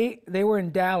 They were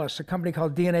in Dallas, a company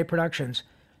called DNA Productions,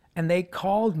 and they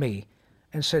called me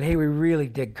and said, "Hey, we really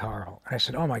dig Carl." And I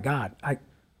said, "Oh my God,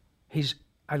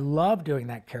 I love doing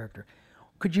that character.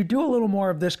 Could you do a little more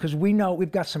of this? Because we know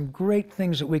we've got some great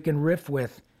things that we can riff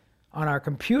with on our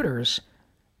computers."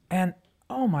 And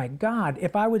oh my God,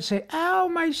 if I would say, "Ow,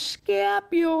 my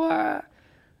scapula,"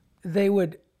 they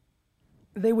would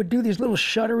do these little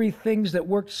shuddery things that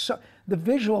worked. So the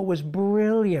visual was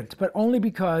brilliant, but only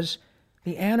because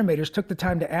the animators took the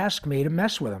time to ask me to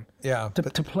mess with them,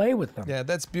 to play with them. Yeah,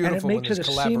 that's beautiful. And it makes it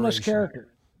a seamless character.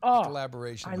 Oh,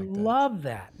 collaboration. I like love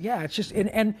that. Yeah, it's just,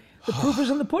 and the proof is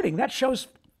in the pudding. That show's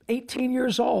 18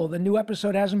 years old. The new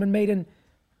episode hasn't been made in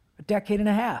a decade and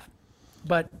a half.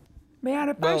 But man,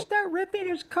 if I start ripping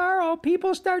as Carl,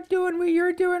 people start doing what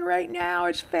you're doing right now.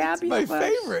 It's fabulous. It's my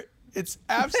favorite. It's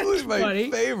absolutely my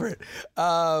favorite.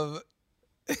 That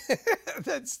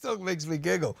still makes me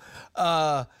giggle.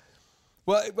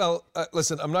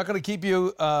 Listen, I'm not going to keep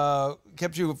you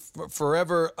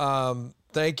forever.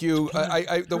 Thank you.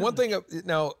 The one thing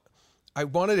now, I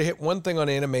wanted to hit one thing on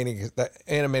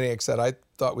Animaniacs that I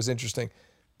thought was interesting.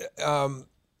 You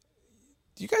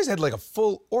guys had like a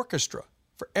full orchestra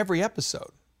for every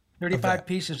episode. 35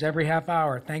 pieces every half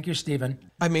hour. Thank you, Stephen.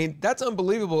 I mean, that's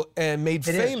unbelievable and made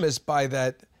famous by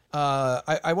that.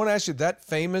 I want to ask you, that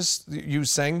famous, you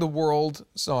sang the world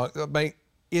song.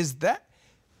 Is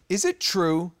it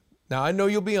true? Now, I know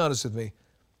you'll be honest with me.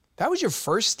 That was your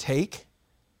first take?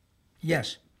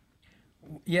 Yes.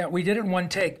 Yeah, we did it in one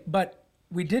take, but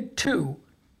we did two.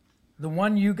 The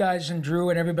one you guys and Drew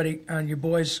and everybody and your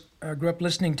boys grew up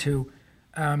listening to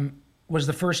was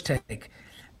the first take.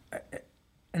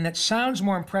 And that sounds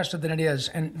more impressive than it is.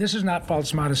 And this is not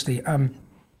false modesty.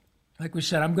 Like we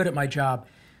said, I'm good at my job.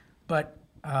 But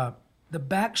the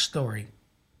backstory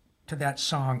to that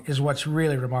song is what's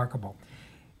really remarkable.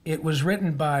 It was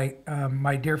written by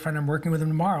my dear friend, I'm working with him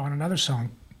tomorrow on another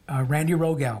song, Randy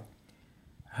Rogel.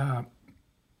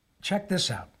 Check this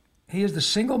out. He is the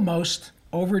single most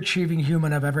overachieving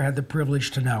human I've ever had the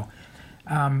privilege to know.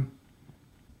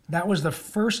 That was the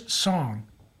first song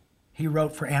he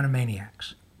wrote for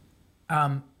Animaniacs.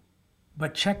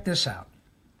 But check this out.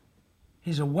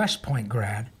 He's a West Point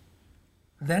grad.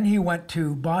 Then he went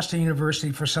to Boston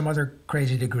University for some other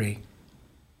crazy degree.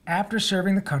 After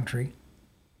serving the country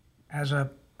as a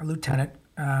lieutenant,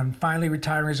 finally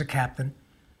retiring as a captain,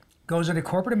 goes into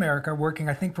corporate America, working,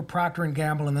 I think, for Procter &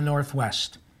 Gamble in the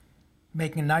Northwest,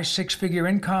 making a nice six-figure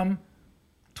income,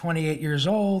 28 years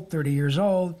old, 30 years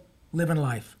old, living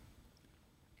life.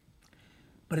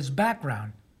 But his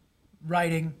background,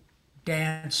 writing,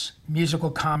 dance,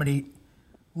 musical comedy,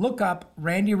 look up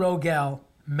Randy Rogel,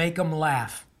 Make 'em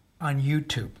Laugh on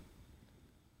YouTube.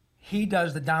 He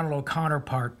does the Donald O'Connor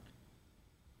part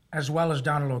as well as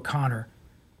Donald O'Connor,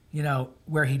 you know,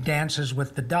 where he dances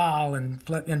with the doll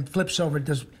and flips over.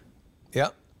 Does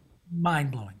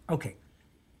mind-blowing. Okay.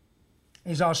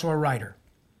 He's also a writer.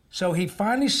 So he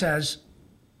finally says,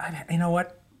 you know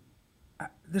what?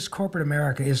 This corporate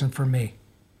America isn't for me.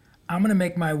 I'm going to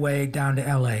make my way down to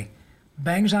L.A.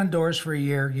 Bangs on doors for a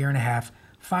year and a half.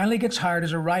 Finally gets hired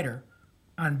as a writer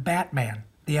on Batman,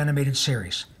 the animated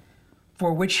series,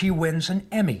 for which he wins an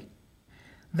Emmy.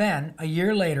 Then, a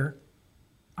year later,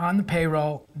 on the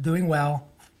payroll, doing well,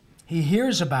 he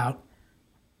hears about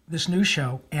this new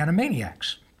show,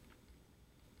 Animaniacs,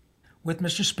 with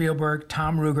Mr. Spielberg,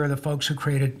 Tom Ruegger, the folks who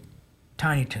created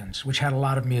Tiny Toons, which had a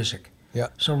lot of music. Yeah.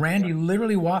 So Randy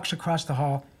literally walks across the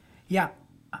hall. Yeah,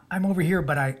 I'm over here,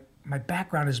 but my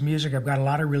background is music. I've got a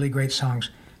lot of really great songs.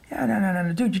 Yeah,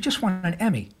 no, dude, you just won an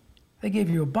Emmy. They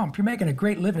gave you a bump. You're making a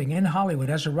great living in Hollywood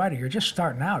as a writer. You're just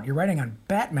starting out. You're writing on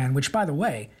Batman, which, by the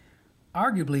way,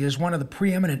 arguably is one of the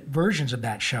preeminent versions of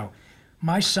that show.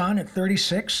 My son at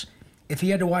 36, if he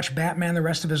had to watch Batman the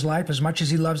rest of his life, as much as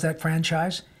he loves that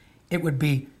franchise, it would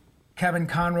be Kevin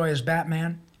Conroy as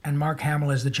Batman and Mark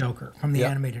Hamill as the Joker from the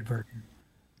animated version.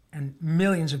 And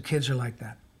millions of kids are like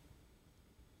that.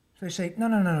 So they say,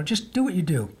 no, just do what you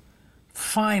do.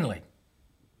 Finally,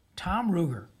 Tom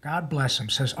Ruegger, God bless him,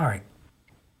 says, all right,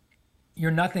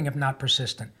 you're nothing if not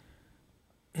persistent.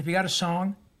 Have you got a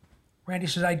song? Randy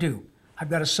says, I do. I've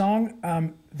got a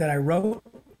song that I wrote,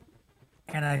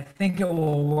 and I think it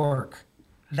will work.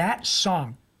 That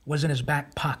song was in his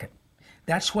back pocket.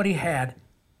 That's what he had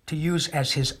to use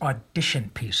as his audition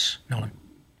piece, Nolan.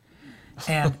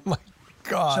 And oh my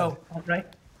God. So, right?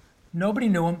 Nobody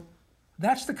knew him.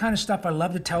 That's the kind of stuff I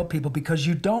love to tell people, because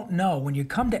you don't know when you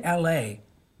come to L.A.,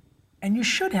 and you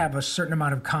should have a certain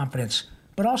amount of confidence,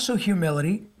 but also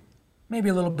humility, maybe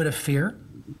a little bit of fear.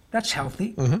 That's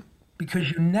healthy,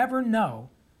 because you never know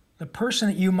the person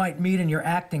that you might meet in your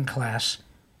acting class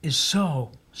is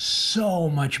so, so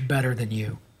much better than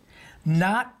you.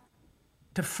 Not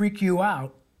to freak you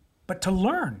out, but to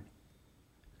learn.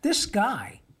 This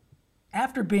guy,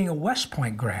 after being a West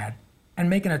Point grad and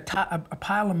making a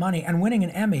pile of money and winning an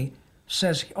Emmy,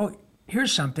 says, oh,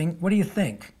 here's something. What do you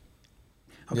think?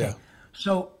 Okay, Yeah.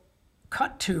 So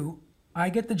cut to, I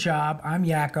get the job. I'm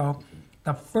Yakko.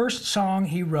 The first song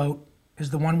he wrote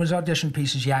is the one was audition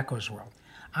piece is Yakko's World.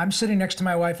 I'm sitting next to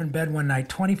my wife in bed one night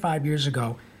 25 years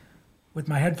ago with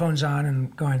my headphones on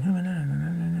and going,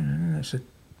 I said,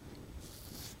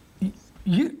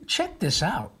 you check this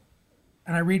out.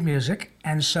 And I read music.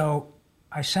 And so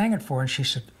I sang it for her and she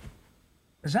said,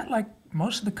 is that like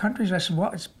most of the countries? I said,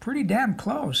 well, it's pretty damn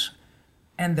close.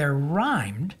 And they're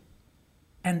rhymed.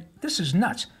 And this is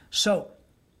nuts. So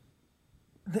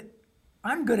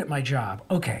I'm good at my job.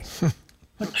 Okay.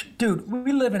 But dude,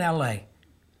 we live in LA.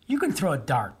 You can throw a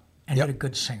dart and hit a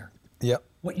good singer. Yep.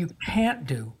 What you can't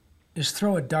do is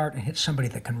throw a dart and hit somebody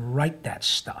that can write that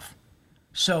stuff.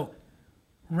 So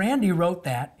Randy wrote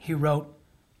that. He wrote,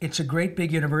 it's a great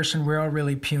big universe and we're all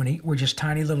really puny. We're just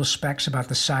tiny little specks about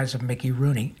the size of Mickey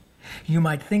Rooney. You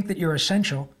might think that you're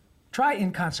essential. Try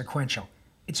inconsequential.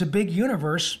 It's a big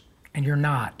universe and you're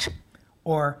not.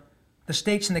 Or the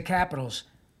states and the capitals.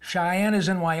 Cheyenne is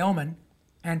in Wyoming,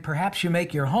 and perhaps you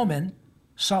make your home in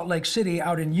Salt Lake City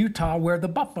out in Utah where the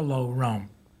buffalo roam.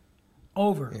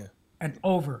 Over and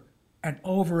over and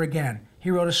over again.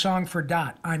 He wrote a song for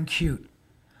Dot, I'm cute.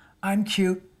 I'm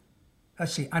cute.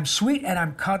 Let's see, I'm sweet and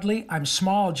I'm cuddly. I'm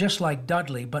small just like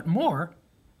Dudley, but more,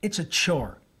 it's a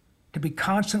chore to be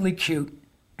constantly cute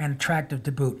and attractive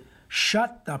to boot.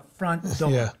 Shut the front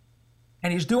door. Yeah.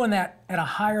 And he's doing that at a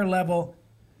higher level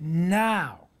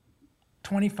now,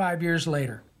 25 years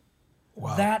later.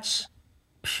 Wow. That's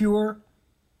pure,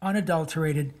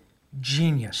 unadulterated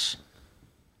genius.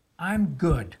 I'm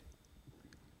good.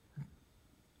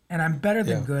 And I'm better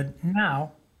than good.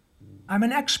 Now, I'm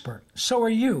an expert. So are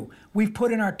you. We've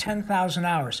put in our 10,000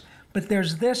 hours. But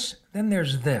there's this, then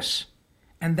there's this.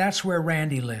 And that's where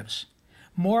Randy lives.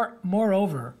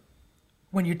 Moreover,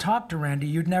 when you talk to Randy,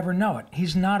 you'd never know it.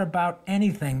 He's not about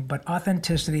anything but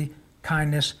authenticity,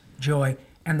 kindness, joy,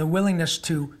 and the willingness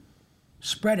to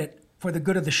spread it for the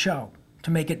good of the show,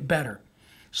 to make it better.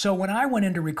 So when I went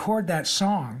in to record that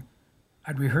song,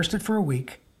 I'd rehearsed it for a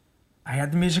week. I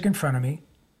had the music in front of me.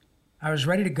 I was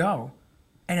ready to go.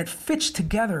 And it fits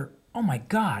together. Oh my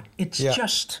God, it's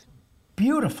just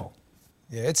beautiful.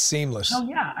 Yeah, it's seamless. So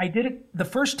yeah, I did it. The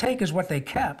first take is what they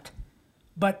kept,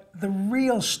 but the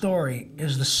real story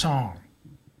is the song.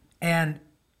 And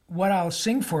what I'll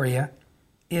sing for you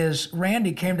is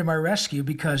Randy came to my rescue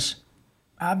because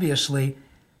obviously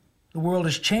the world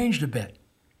has changed a bit.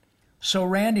 So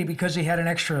Randy, because he had an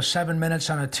extra 7 minutes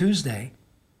on a Tuesday,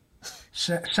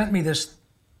 sent me this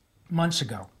months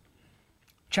ago.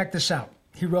 Check this out.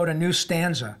 He wrote a new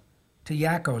stanza to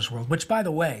Yakko's World, which, by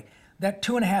the way, that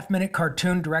 2.5-minute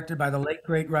cartoon directed by the late,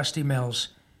 great Rusty Mills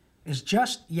is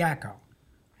just Yakko.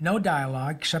 No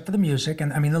dialogue except for the music,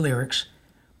 and I mean the lyrics.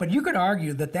 But you could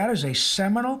argue that that is a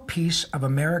seminal piece of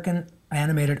American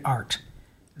animated art.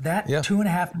 That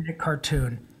 2.5-minute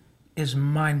cartoon is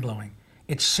mind-blowing.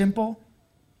 It's simple,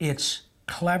 it's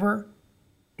clever,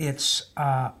 it's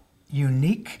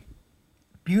unique,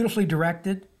 beautifully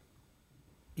directed.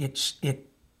 It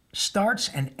starts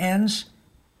and ends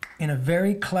in a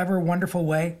very clever, wonderful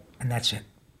way, and that's it.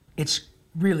 It's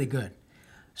really good.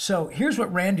 So here's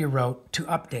what Randy wrote to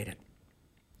update it.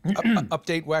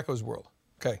 Update Wacko's World.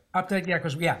 Okay. Update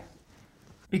Yakko's,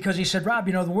 because he said, Rob,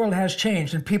 the world has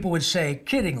changed, and people would say,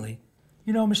 kiddingly,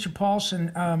 Mr.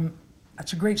 Paulsen,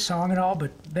 that's a great song and all,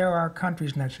 but there are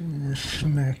countries, and that's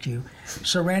smack you.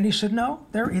 So Randy said, no,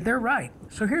 they're right.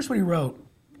 So here's what he wrote.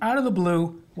 Out of the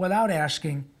blue, without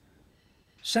asking,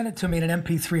 sent it to me in an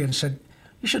MP3 and said,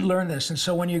 you should learn this. And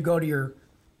so when you go to your,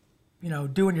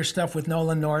 doing your stuff with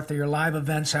Nolan North or your live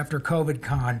events after COVID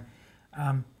Con,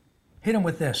 hit him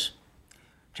with this.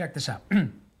 Check this out.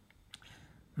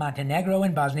 Montenegro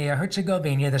and Bosnia,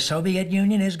 Herzegovina, the Soviet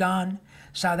Union is gone.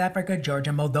 South Africa,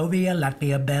 Georgia, Moldova,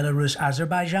 Latvia, Belarus,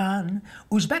 Azerbaijan,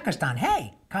 Uzbekistan,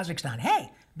 hey, Kazakhstan,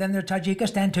 hey. Then there's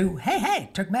Tajikistan too, hey,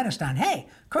 Turkmenistan, hey,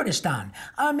 Kurdistan,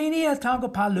 Armenia, Tonga,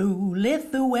 Palu,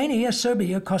 Lithuania,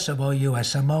 Serbia, Kosovo,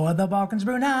 US Samoa, the Balkans,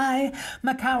 Brunei,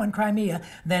 Macau and Crimea,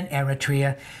 then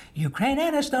Eritrea, Ukraine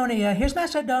and Estonia, here's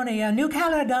Macedonia, New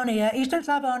Caledonia, Eastern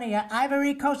Slavonia,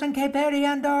 Ivory Coast and Cape Verde,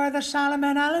 Andorra, the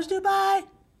Solomon Islands, Dubai.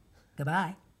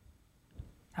 Goodbye.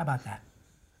 How about that?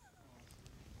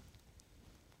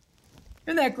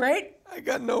 Isn't that great? I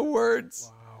got no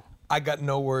words. Wow. I got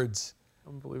no words.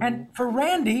 Unbelievable. And for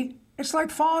Randy, it's like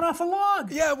falling off a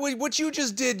log. Yeah, what you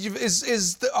just did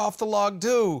is off the log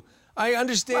too. I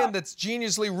understand that's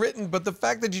geniusly written, but the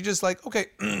fact that you just like, okay,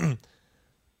 I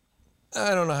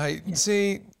don't know how you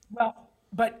see. Well,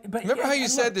 but remember how you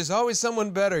said there's always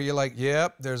someone better. You're like,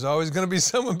 yep, there's always going to be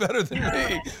someone better than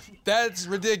me. That's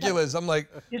ridiculous. I'm like,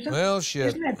 well, shit.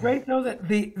 Isn't that great though that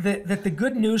the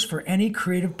good news for any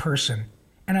creative person,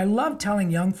 and I love telling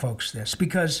young folks this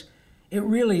because it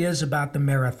really is about the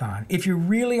marathon. If you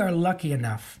really are lucky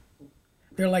enough,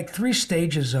 there are like 3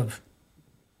 stages of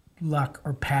luck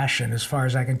or passion, as far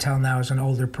as I can tell now as an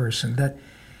older person, that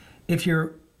if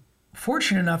you're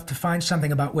fortunate enough to find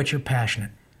something about which you're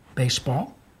passionate,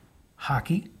 baseball,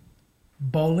 hockey,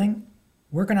 bowling,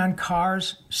 working on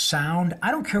cars, sound,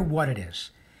 I don't care what it is.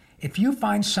 If you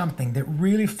find something that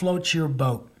really floats your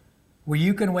boat, where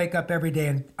you can wake up every day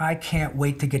and I can't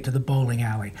wait to get to the bowling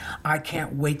alley, I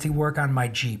can't wait to work on my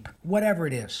Jeep, whatever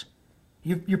it is,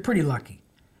 you're pretty lucky.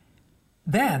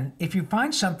 Then, if you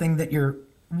find something that you're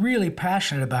really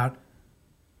passionate about,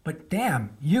 but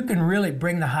damn, you can really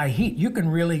bring the high heat, you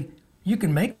can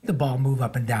make the ball move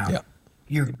up and down. Yeah.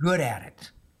 You're good at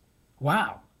it.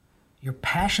 Wow. You're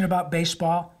passionate about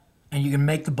baseball and you can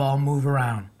make the ball move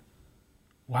around.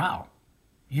 Wow.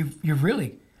 You've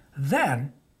really,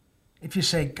 then if you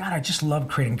say, God, I just love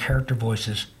creating character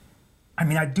voices. I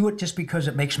mean, I do it just because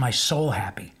it makes my soul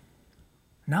happy.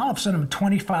 Now all of a sudden I'm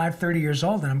 25, 30 years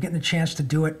old and I'm getting the chance to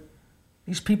do it.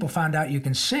 These people found out you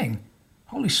can sing.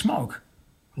 Holy smoke.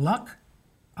 Luck,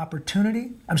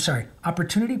 opportunity,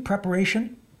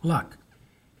 preparation, luck.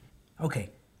 Okay,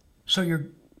 so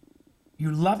you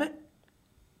love it,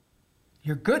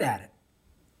 you're good at it,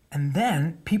 and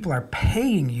then people are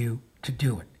paying you to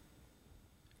do it.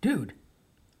 Dude,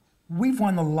 we've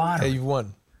won the lottery. Yeah, you've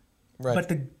won. Right.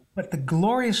 But the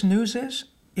glorious news is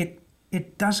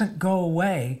it doesn't go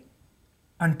away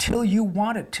until you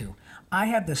want it to. I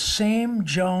have the same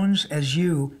Jones as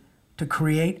you to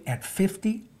create at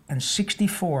 50 and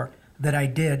 64 that I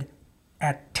did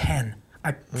at 10.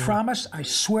 I promise, I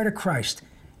swear to Christ,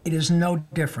 it is no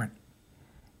different.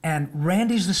 And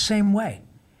Randy's the same way.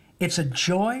 It's a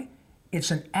joy. It's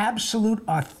an absolute,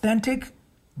 authentic,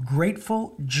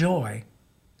 grateful joy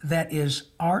that is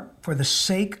art for the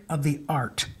sake of the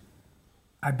art.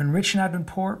 I've been rich and I've been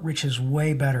poor. Rich is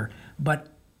way better. But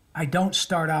I don't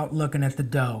start out looking at the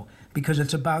dough because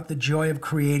it's about the joy of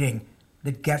creating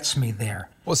that gets me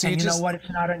there. Well, see, and you know what? It's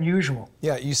not unusual.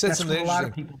 Yeah, you said That's something what a lot of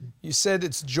interesting. people do. You said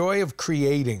it's joy of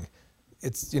creating.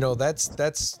 It's,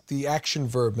 that's the action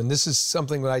verb. And this is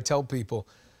something that I tell people.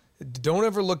 Don't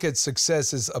ever look at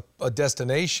success as a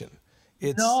destination.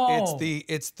 It's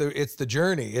the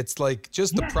journey. It's like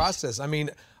just the process. I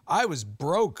mean, I was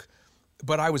broke,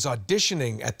 but I was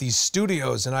auditioning at these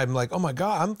studios and I'm like, oh my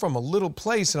God, I'm from a little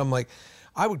place. And I'm like,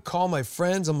 I would call my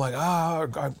friends. I'm like,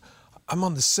 I'm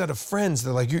on the set of Friends.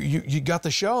 They're like, you got the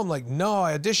show? I'm like, no,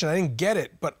 I auditioned. I didn't get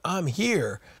it, but I'm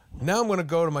here. Now I'm going to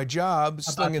go to my job,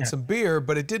 slinging some beer,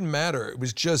 but it didn't matter. It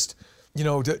was just,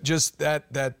 just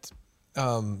that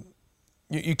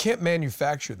you can't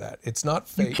manufacture that. It's not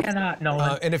fake. You cannot,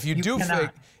 Nolan. And if you do fake,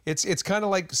 it's kind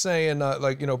of like saying,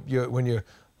 when you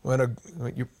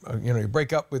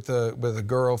break up with a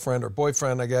girlfriend or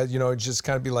boyfriend, I guess, it's just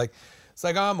kind of be like, it's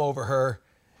like, I'm over her.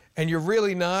 And you're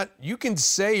really not. You can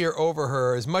say you're over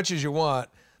her as much as you want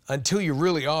until you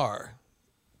really are,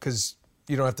 because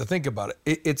you don't have to think about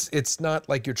it. It's not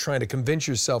like you're trying to convince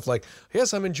yourself like,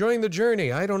 yes, I'm enjoying the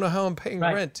journey. I don't know how I'm paying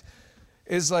rent.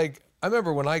 It's like, I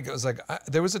remember when I was like,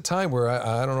 there was a time where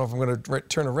I don't know if I'm going to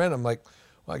return a rent. I'm like,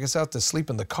 well, I guess I have to sleep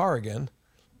in the car again,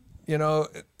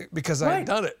 because I had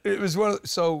done it. It was one of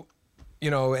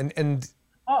and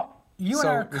you so and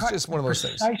I are it's just one of those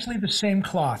things. Precisely the same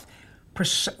cloth.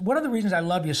 One of the reasons I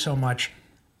love you so much,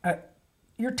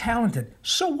 you're talented.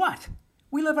 So what?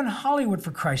 We live in Hollywood,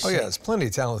 for Christ's sake. Oh yeah, there's plenty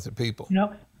of talented people.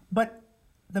 But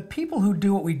the people who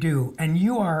do what we do, and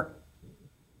you are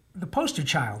the poster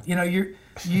child. You're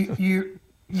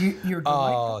delightful,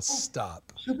 oh,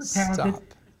 stop. Super talented,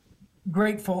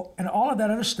 grateful, and all of that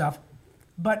other stuff.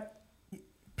 But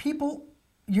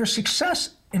your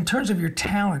success in terms of your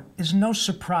talent is no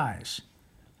surprise.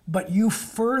 But you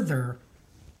further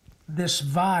this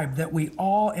vibe that we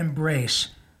all embrace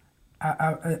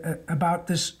about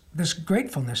this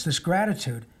gratefulness, this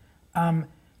gratitude. And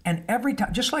every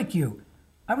time, just like you,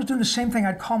 I was doing the same thing.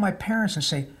 I'd call my parents and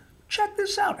say, check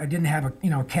this out. I didn't have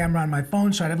a camera on my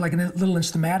phone, so I'd have like a little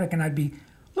Instamatic, and I'd be,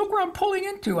 look where I'm pulling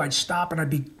into. I'd stop and I'd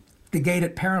be the gate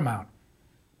at Paramount.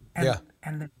 And,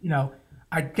 and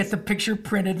I'd get the picture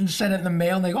printed and send it in the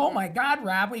mail, and they go, oh my God,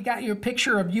 Rob, we got your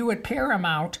picture of you at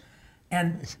Paramount.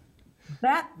 And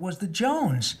That was the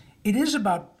Jones. It is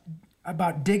about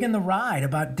digging the ride,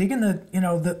 about digging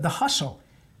the hustle,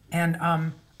 and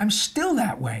I'm still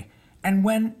that way. And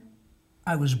when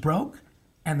I was broke,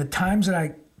 and the times that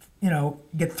I,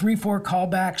 get 3-4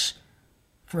 callbacks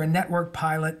for a network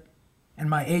pilot, and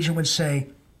my agent would say,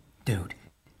 "Dude,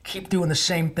 keep doing the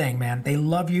same thing, man. They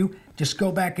love you. Just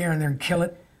go back there and kill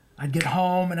it." I'd get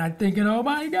home and I'd thinking, "Oh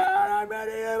my God, I'm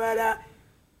ready."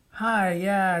 "Hi,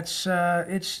 yeah,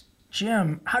 it's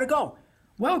Jim. How'd it go?"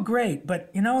 "Well, great,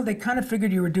 but they kind of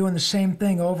figured you were doing the same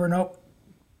thing over and over."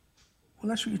 "Well,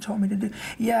 that's what you told me to do."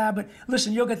 "Yeah, but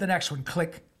listen, you'll get the next one."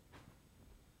 Click.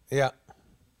 Yeah.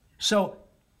 So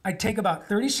I'd take about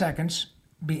 30 seconds,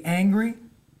 be angry,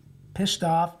 pissed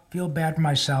off, feel bad for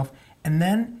myself, and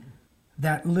then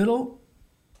that little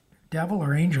devil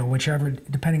or angel, whichever,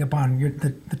 depending upon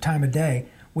the time of day,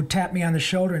 would tap me on the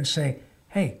shoulder and say,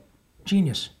 "Hey,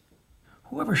 genius,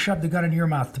 whoever shoved the gun in your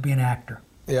mouth to be an actor?"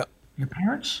 Yeah. "Your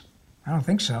parents?" "I don't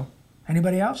think so."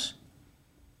 "Anybody else?"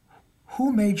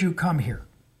 "Who made you come here?"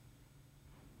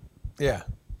 Yeah,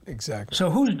 exactly.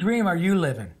 So whose dream are you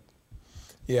living?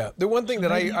 Yeah. The one thing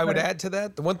that I would add to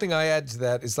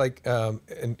that, is like,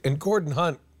 and Gordon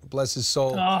Hunt, bless his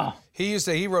soul,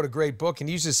 he wrote a great book, and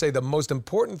he used to say the most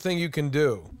important thing you can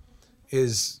do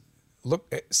is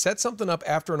set something up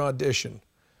after an audition.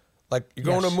 Like you're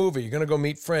going to a movie, you're going to go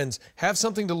meet friends, have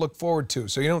something to look forward to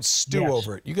so you don't stew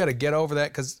over it. You got to get over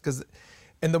that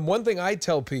and the one thing I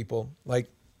tell people, like,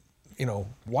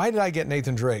 why did I get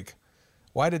Nathan Drake?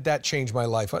 Why did that change my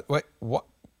life? What?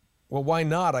 Well, why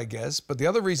not, I guess. But the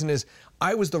other reason is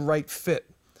I was the right fit.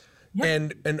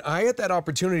 Yep. And I had that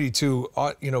opportunity to,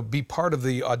 be part of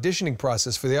the auditioning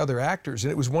process for the other actors.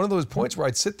 And it was one of those points where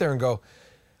I'd sit there and go,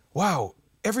 wow,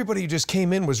 everybody who just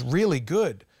came in was really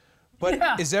good.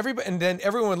 But is everybody, and then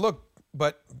everyone would look,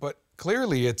 but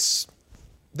clearly it's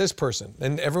this person.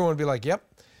 And everyone would be like, yep.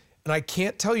 And I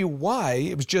can't tell you why.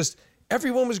 It was just,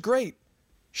 everyone was great.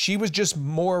 She was just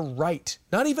more right.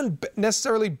 Not even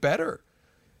necessarily better.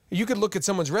 You could look at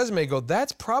someone's resume and go,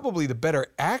 that's probably the better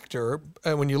actor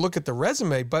when you look at the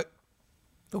resume, but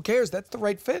who cares? That's the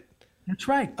right fit. That's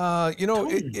right.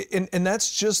 Totally. And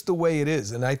that's just the way it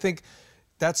is. And I think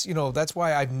that's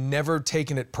why I've never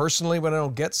taken it personally when I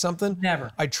don't get something.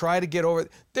 Never. I try to get over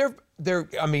it.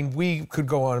 I mean, we could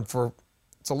go on for,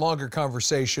 it's a longer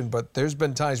conversation, but there's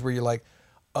been times where you're like,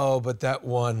 oh, but that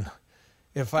one,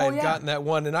 if I had gotten that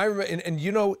one. And I remember,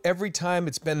 and every time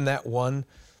it's been that one,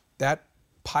 that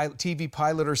TV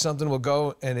pilot or something will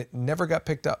go, and it never got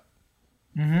picked up.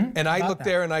 Mm-hmm. And I look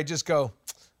there and I just go,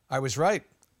 I was right.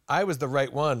 I was the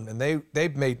right one. And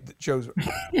they've made the shows.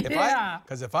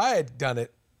 Because if I had done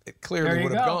it, it clearly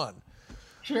would have gone.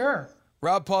 Sure.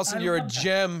 Rob Paulsen, you're a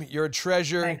gem. You're a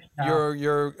treasure. Thanks,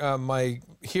 you're my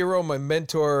hero, my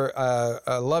mentor.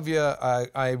 I love you.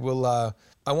 I will.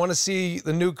 I want to see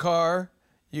the new car.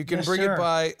 You can bring it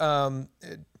by.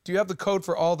 Do you have the code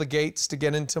for all the gates to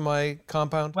get into my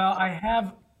compound? Well, I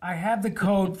have the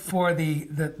code for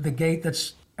the gate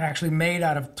that's actually made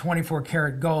out of 24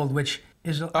 karat gold, which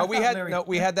is. We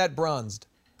had that bronzed.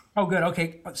 Oh, good.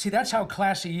 Okay. See, that's how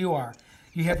classy you are.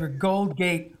 You have your gold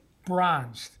gate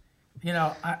bronzed.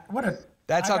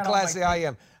 That's how classy I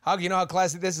am. How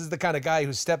classy? This is the kind of guy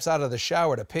who steps out of the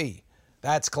shower to pee.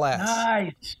 That's class.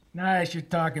 Nice. You're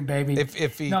talking, baby.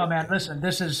 No, man. Listen,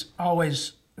 this is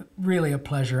always really a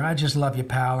pleasure. I just love you,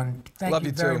 pal, and thank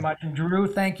you very much. And Drew,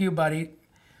 thank you, buddy.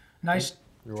 Nice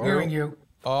hearing you.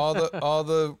 All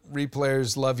the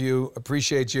replayers love you,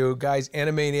 appreciate you, guys.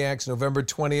 Animaniacs, November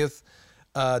 20th.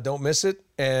 Don't miss it.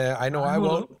 I know I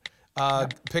won't.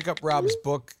 Pick up Rob's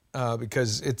book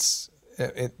because it's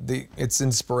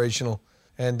inspirational,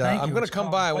 and I'm going to come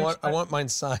by. I want mine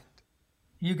signed.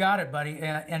 You got it, buddy.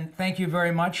 And thank you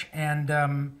very much.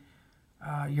 And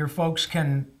your folks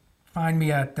can find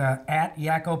me at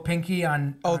Yakko Pinky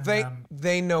on.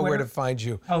 They know Twitter. where to find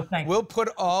you. Oh, thank you. We'll put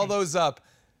all those up.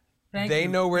 They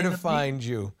know where to find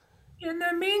you. In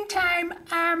the meantime,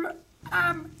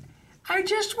 I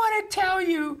just want to tell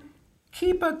you,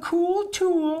 keep a cool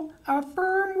tool, a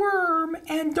firm worm,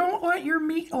 and don't let your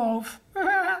meatloaf.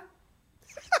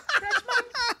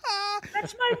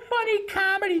 That's my funny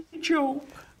comedy joke.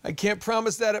 I can't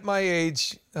promise that at my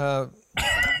age, Carl,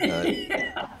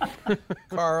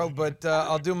 but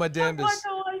I'll do my damnedest.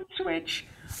 I'm on the light switch.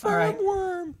 Firm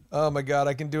worm. Oh my God,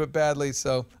 I can do it badly.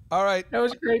 So, all right. That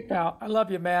was great, pal. I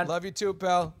love you, man. Love you too,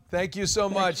 pal. Thank you so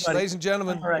much, buddy. ladies and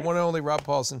gentlemen. All right. One and only Rob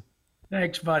Paulsen.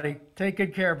 Thanks, buddy. Take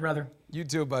good care, brother. You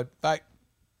too, bud. Bye.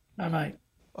 Bye-bye.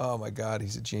 Oh my God,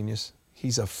 he's a genius.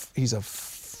 He's a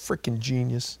freaking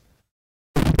genius.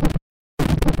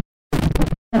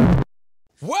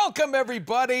 Welcome,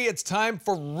 everybody. It's time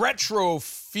for Retro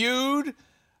Feud.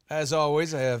 As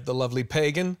always, I have the lovely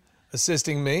Pagan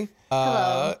assisting me.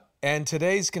 Hello. And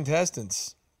today's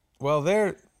contestants, well,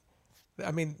 they're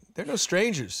no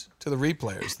strangers to the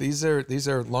replayers. These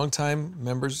are longtime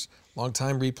members,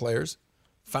 longtime replayers,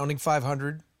 founding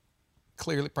 500,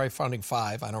 clearly probably founding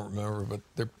 5. I don't remember, but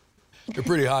they're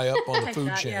pretty high up on the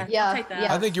food chain. Yeah.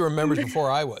 I think you were members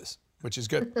before I was, which is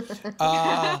good.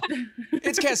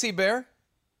 It's Cassie Bear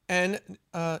and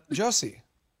Josie.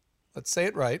 Let's say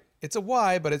it right. It's a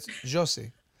Y, but it's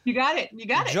Josie. You got it.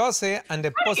 Josie and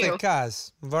the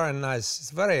Pussycats. Very nice.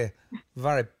 It's very,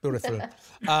 very beautiful.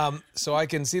 So I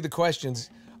can see the questions.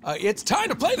 It's time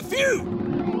to play the feud.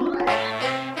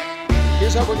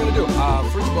 Here's how we're going to do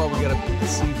it. First of all, we got to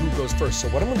see who goes first. So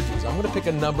what I'm going to do is I'm going to pick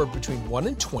a number between 1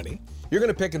 and 20. You're going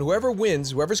to pick, and whoever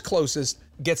wins, whoever's closest,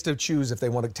 gets to choose if they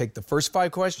want to take the first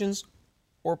 5 questions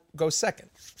or go second.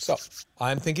 So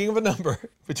I'm thinking of a number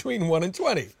between 1 and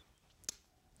 20.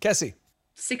 Cassie.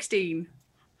 16.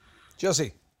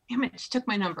 Josie. Damn it, she took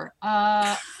my number.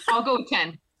 I'll go with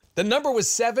 10. The number was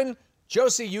 7.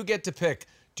 Josie, you get to pick.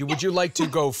 Would you like to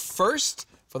go first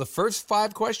for the first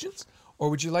 5 questions? Or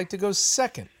would you like to go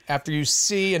second after you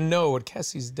see and know what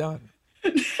Cassie's done?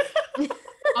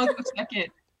 I'll go second.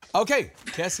 Okay,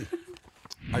 Cassie,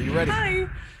 are you ready? Hi.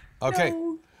 Okay,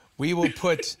 No. we will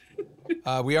put,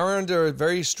 we are under a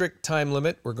very strict time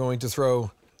limit. We're going to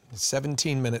throw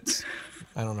 17 minutes.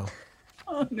 I don't know.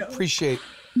 Oh, no. Appreciate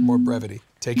more brevity.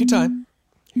 Take your time.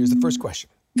 Here's the first question.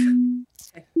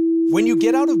 When you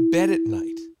get out of bed at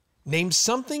night, name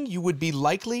something you would be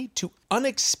likely to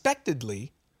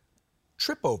unexpectedly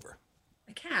trip over.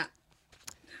 A cat.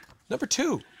 Number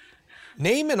 2,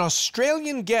 name an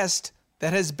Australian guest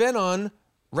that has been on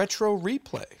Retro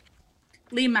Replay.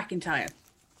 Liam McIntyre.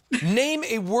 Name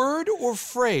a word or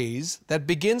phrase that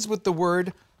begins with the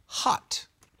word hot.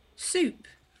 Soup.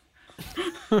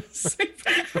 Soup.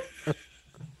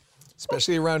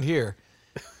 Especially around here.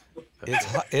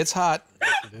 It's hot.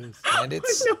 And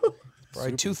it's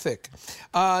probably too thick.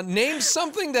 Name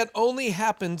something that only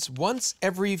happens once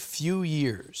every few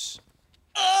years.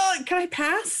 Can I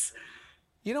pass?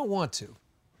 You don't want to.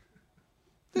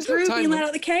 There's Drew no time being let limit. out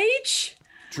of the cage?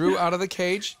 Drew out of the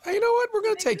cage. You know what? We're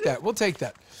going to take that. We'll take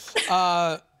that.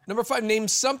 Number 5, name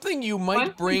something you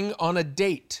might bring on a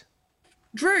date.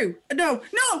 Drew. No.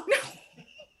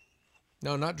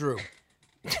 No, not Drew.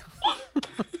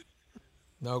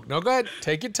 No, go ahead.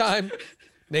 Take your time.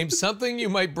 Name something you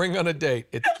might bring on a date.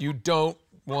 You don't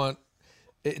want...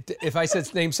 If I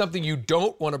said name something you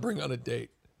don't want to bring on a date.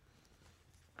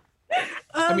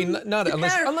 I mean, not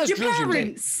unless your Drew's your date.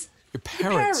 parents. Your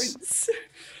parents.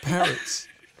 Parents.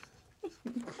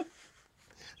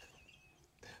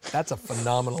 That's a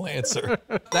phenomenal answer.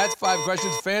 That's 5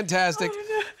 questions. Fantastic.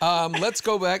 Let's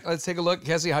go back. Let's take a look.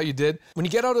 Cassie, how you did. When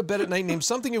you get out of bed at night, name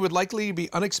something you would likely be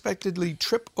unexpectedly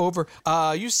trip over.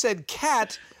 You said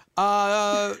cat.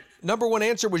 Number 1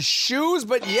 answer was shoes,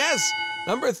 but yes.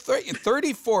 Number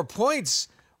 34 points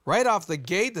right off the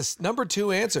gate. This number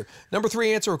 2 answer. Number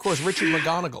 3 answer, of course, Richard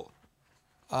McGonigal.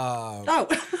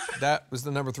 That was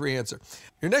the number 3 answer.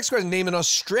 Your next question, name an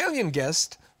Australian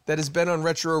guest that has been on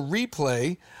Retro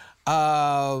Replay.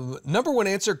 Number 1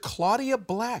 answer, Claudia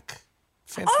Black.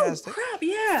 Fantastic. Oh, crap,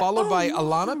 yeah. Followed by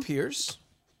Alana Pierce.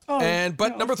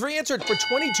 But number 3 answer for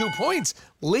 22 points,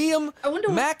 Liam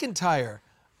McIntyre,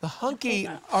 the hunky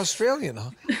Australian.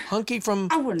 Hunky from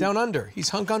down under. He's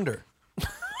hunk under.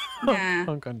 Nah.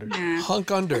 Hunk under. Nah.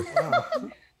 Hunk under.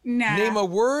 Nah. Name a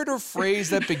word or phrase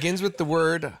that begins with the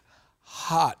word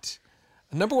hot.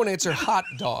 Number 1 answer, hot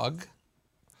dog.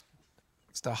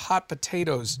 It's the hot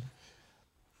potatoes.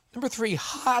 Number 3,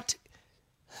 hot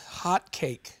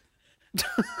cake.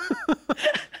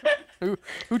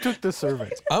 Who took this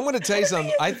survey? I'm going to tell you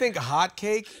something. I think hot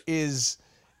cake is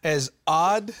as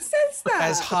odd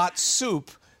as hot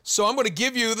soup. So I'm going to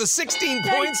give you the 16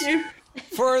 points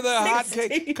for the hot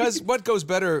cake. Because what goes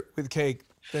better with cake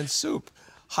than soup?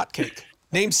 Hot cake.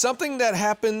 Name something that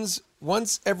happens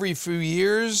once every few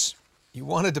years. You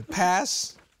wanted to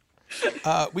pass.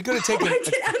 We could have taken. I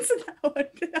didn't answer that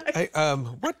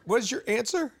one. What was your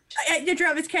answer? Drew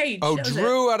out of his cage. Oh, That was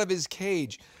Drew it. out of his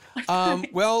cage.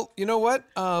 Well, you know what?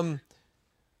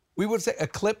 We would say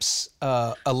eclipse,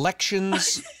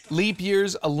 elections, leap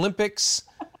years, Olympics.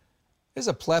 There's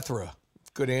a plethora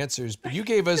of good answers, but you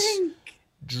gave us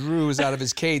Drew is out of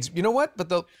his cage. You know what? But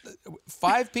the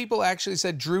 5 people actually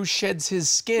said Drew sheds his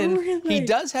skin. Really? He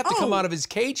does have to come out of his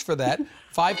cage for that.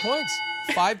 5 points.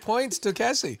 5 points to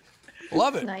Cassie.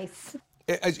 Love it. Nice.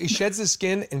 He sheds his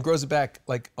skin and grows it back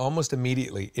like almost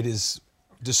immediately. It is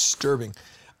disturbing.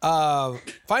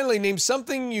 Finally, name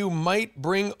something you might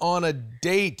bring on a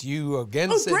date. You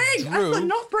again said bring. Drew. I thought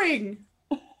not bring.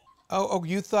 Oh,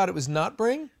 you thought it was not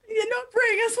bring? Yeah, not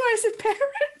bring. That's why I said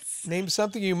parents. Name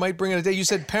something you might bring on a date. You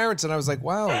said parents, and I was like,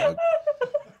 wow.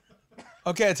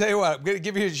 Okay, I tell you what, I'm going to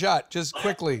give you a shot just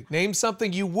quickly. Name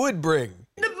something you would bring.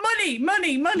 The money.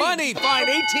 Money, fine,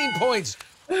 18 points.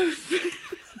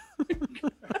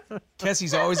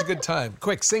 Kessie's always a good time.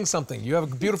 Quick, sing something. You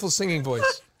have a beautiful singing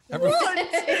voice.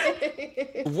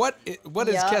 What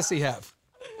does Kessie have?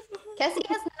 Kessie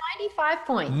has 95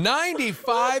 points.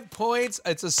 95 points.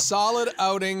 It's a solid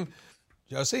outing.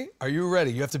 Josie, are you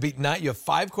ready? You have to beat you have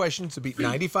 5 questions to beat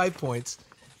 95 points.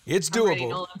 It's doable. Ready,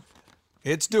 Nolan.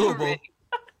 It's doable.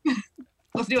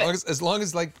 Let's do it. As long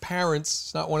as like parents,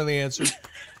 it's not one of the answers,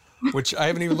 which I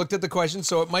haven't even looked at the question,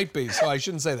 so it might be. So I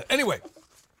shouldn't say that. Anyway,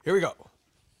 here we go.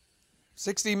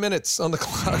 60 minutes on the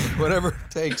clock, whatever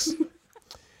it takes.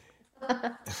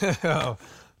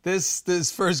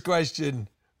 This first question,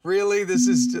 really? This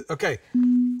is okay.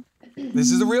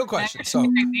 This is the real question.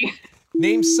 So,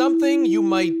 name something you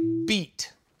might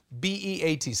beat.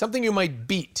 B-E-A-T. Something you might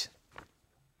beat.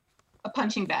 A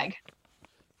punching bag.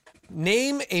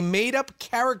 Name a made-up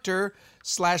character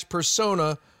 /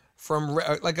 persona from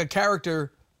like a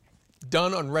character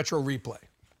done on retro replay.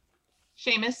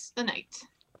 Seamus the Knight.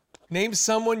 Name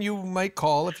someone you might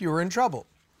call if you were in trouble.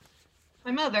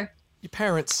 My mother. Your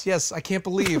parents. Yes, I can't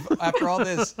believe after all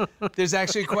this, there's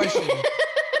actually a question.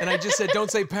 And I just said, don't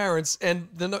say parents. And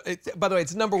by the way,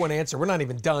 it's the number 1 answer. We're not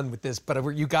even done with this, but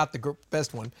you got the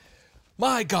best one.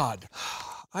 My God,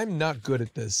 I'm not good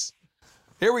at this.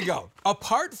 Here we go.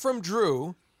 Apart from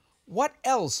Drew, what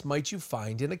else might you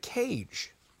find in a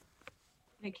cage?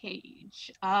 In a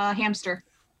cage. Hamster.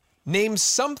 Name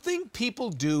something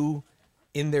people do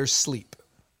in their sleep.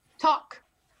 Talk.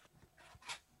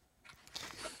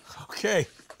 Okay,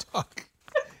 talk.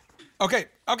 Okay.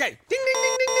 Ding, ding,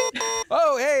 ding, ding, ding.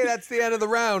 Oh, hey, that's the end of the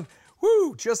round.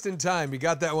 Woo, just in time. You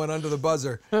got that one under the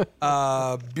buzzer.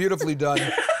 Beautifully done.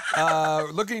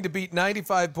 Looking to beat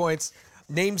 95 points.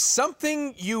 Name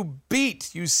something you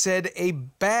beat. You said a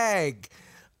bag.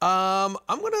 I'm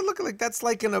going to look like that's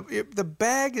like the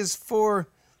bag is for,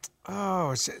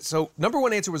 so number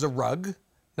 1 answer was a rug.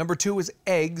 Number 2 was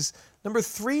eggs. Number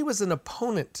 3 was an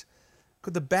opponent.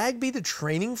 Could the bag be the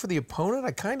training for the opponent?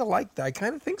 I kind of like that. I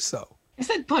kind of think so. I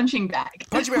said punching bag.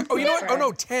 Punching bag. Oh, you know what? Oh,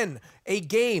 no, 10. A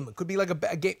game. It could be like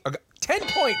a game. 10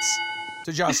 points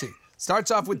to Josie.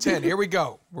 Starts off with 10. Here we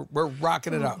go. We're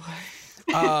rocking it out.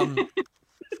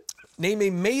 Name a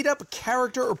made-up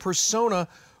character or persona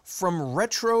from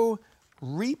retro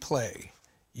replay.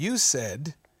 You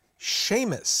said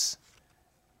Seamus.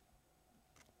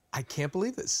 I can't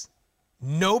believe this.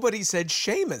 Nobody said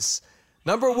Seamus.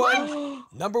 Number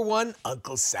one,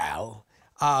 Uncle Sal.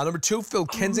 Number 2, Phil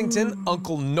Kensington,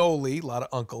 Uncle Noli, a lot of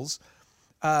uncles.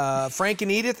 Frank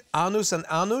and Edith, Anus and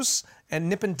Anus, and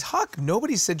Nip and Tuck.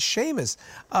 Nobody said Seamus.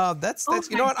 That's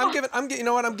you know what I'm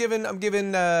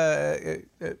giving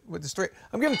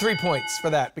 3 points for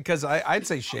that because I'd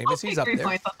say Seamus. He's up there. 3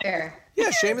 points up there.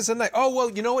 Yeah, Seamus and Knight. Oh well,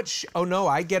 you know what? Oh no,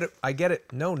 I get it.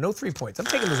 No 3 points. I'm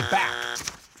taking this back.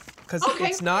 Because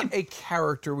it's not a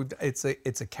character. It's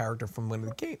a character from one of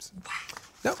the games.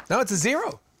 No, it's a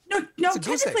 0. No,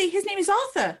 technically his name is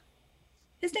Arthur.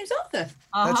 His name's Arthur.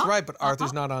 That's right, but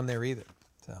Arthur's not on there either.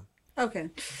 So. Okay,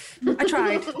 I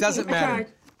tried. Doesn't matter.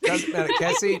 Doesn't matter.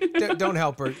 Cassie, don't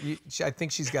help her. I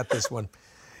think she's got this one.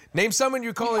 Name someone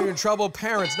you call in trouble.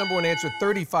 Parents, number 1 answer,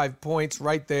 35 points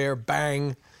right there.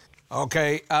 Bang.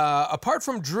 Okay. Apart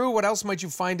from Drew, what else might you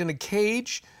find in a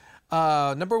cage?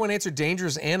 Number 1 answer,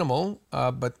 dangerous animal,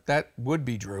 but that would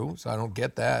be Drew, so I don't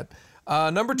get that.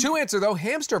 Number 2 answer, though,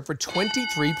 hamster for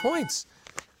 23 points.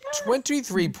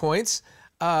 23 points,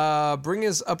 bring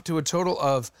us up to a total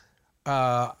of,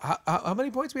 how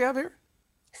many points we have here?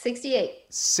 68.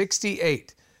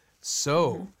 68.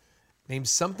 So, name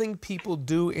something people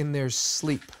do in their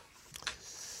sleep.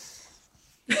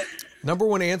 Number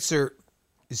 1 answer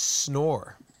is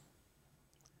snore.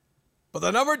 But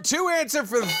the number 2 answer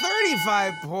for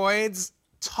 35 points,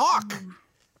 talk.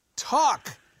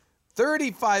 Talk.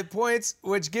 35 points,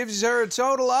 which gives her a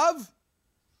total of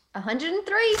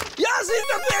 103. Yes, she's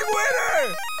the big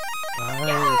winner!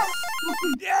 Nice.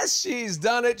 Yes, she's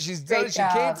done it. She's done it. She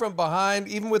came from behind.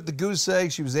 Even with the goose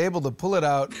egg, she was able to pull it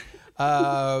out.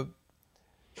 I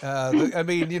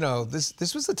mean, you know,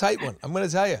 this was a tight one. I'm going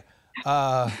to tell you.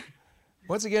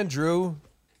 Once again, Drew,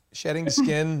 shedding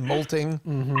skin, molting.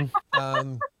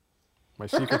 My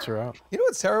secrets are out. You know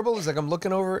what's terrible is like I'm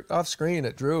looking over off screen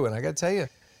at Drew, and I got to tell you,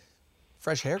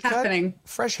 Fresh haircut? happening?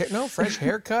 Fresh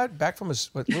haircut. Back from a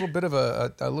little bit of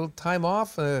a little time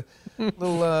off, a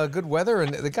little good weather,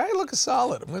 and the guy looks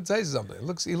solid. I'm going to tell you something.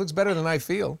 He looks better than I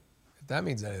feel, if that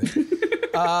means anything.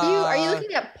 Are you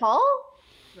looking at Paul?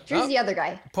 Drew's the other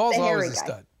guy. Paul's the always hairy a guy.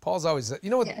 stud. Paul's always.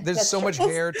 You know what? Yeah, There's that's so true. much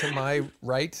hair to my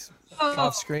right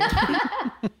off screen.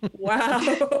 Wow.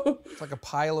 It's like a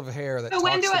pile of hair that So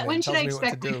talks to me when and should tells I me what to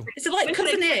expect do. Is it like when should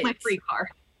I cousin expect my X? free car?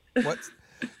 What?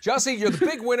 Josie, you're the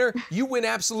big winner. You win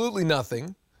absolutely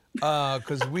nothing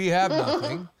because we have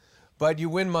nothing. But you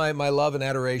win my love and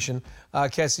adoration.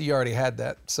 Cassie, you already had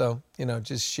that. So,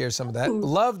 just share some of that. Ooh.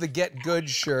 Love the Get Good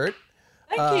shirt.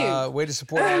 Thank you. Way to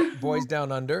support our boys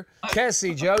down under.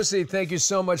 Cassie, Josie, thank you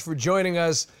so much for joining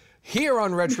us here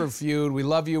on Retro Feud. We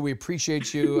love you. We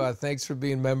appreciate you. Thanks for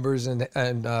being members and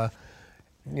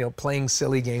playing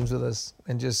silly games with us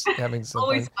and just having some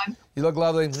Always fun. fun. You look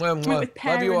lovely. Mwah, mwah. With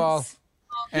Love you all.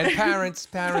 parents.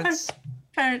 And parents.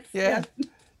 Parents. Yeah.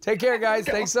 Take care, guys.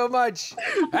 Thanks so much.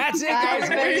 That's it, guys.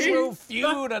 Retro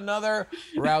Feud, another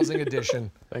rousing edition.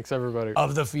 Thanks, everybody.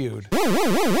 Of the feud.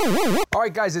 All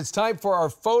right, guys, it's time for our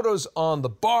photos on the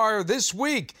bar this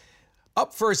week.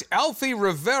 Up first, Alfie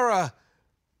Rivera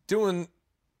doing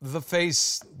the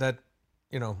face that,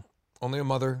 only a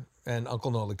mother and Uncle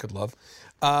Nolan could love.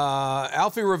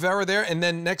 Alfie Rivera there. And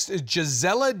then next is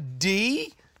Gisela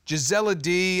D. Gisela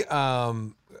D.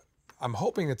 I'm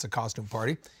hoping it's a costume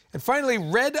party. And finally,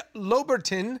 Red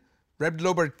Lobertin,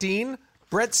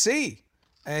 Brett C.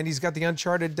 And he's got the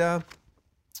Uncharted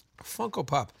Funko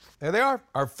Pop. There they are,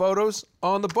 our photos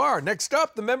on the bar. Next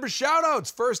up, the member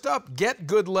shout-outs. First up, Get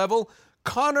Good Level,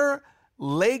 Connor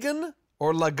Lagan,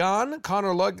 or Lagan,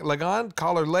 Connor Lagan,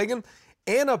 Collar Lagan,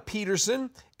 Anna Peterson,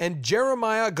 and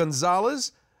Jeremiah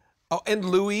Gonzalez, and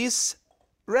Luis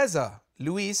Reza.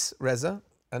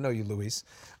 I know you, Luis.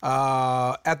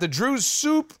 At the Drew's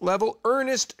Soup level,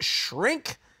 Ernest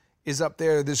Shrink is up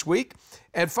there this week.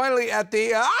 And finally, at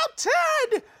the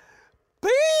Altered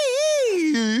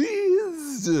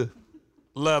Beast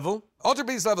level, Altered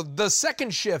Beast level, the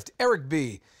second shift, Eric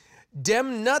B.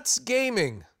 Dem Nuts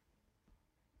Gaming,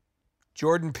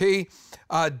 Jordan P.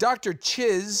 Dr.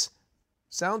 Chiz,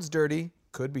 sounds dirty,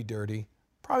 could be dirty,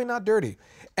 probably not dirty.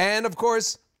 And of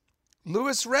course,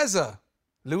 Luis Reza.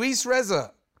 Luis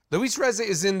Reza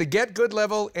is in the Get Good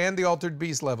level and the Altered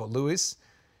Beast level. Luis,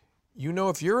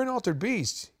 if you're an Altered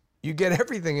Beast, you get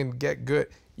everything in Get Good.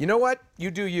 You know what?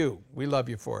 You do you. We love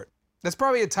you for it. That's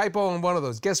probably a typo on one of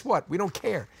those. Guess what? We don't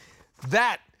care.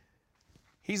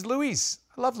 He's Luis.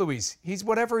 I love Luis. He's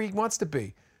whatever he wants to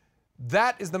be.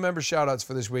 That is the member shout-outs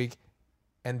for this week,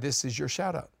 and this is your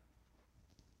shout-out.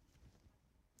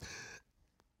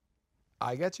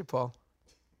 I got you, Paul.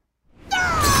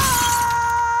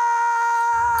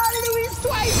 Luis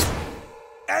twice!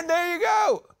 And there you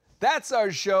go. That's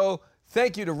our show.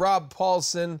 Thank you to Rob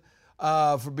Paulsen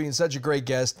for being such a great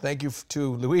guest. Thank you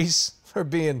to Luis for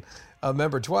being a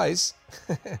member twice.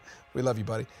 We love you,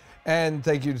 buddy. And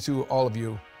thank you to all of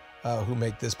you who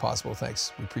make this possible.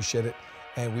 Thanks. We appreciate it.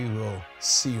 And we will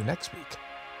see you next week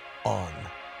on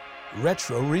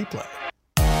Retro Replay.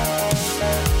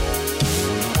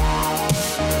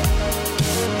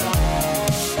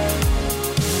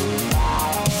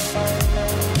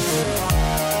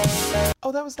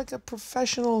 Oh, that was like a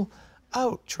professional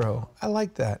outro. I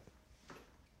like that.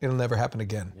 It'll never happen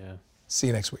again. Yeah. See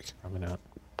you next week. Probably not.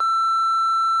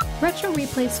 Retro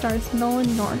Replay stars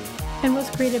Nolan North and was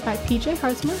created by PJ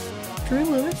Harsmer, Drew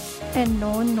Lewis, and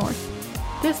Nolan North.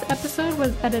 This episode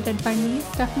was edited by me,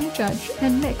 Stephanie Judge,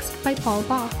 and mixed by Paul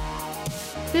Baugh.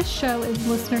 This show is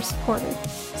listener supported.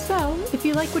 So, if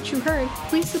you like what you heard,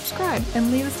 please subscribe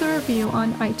and leave us a review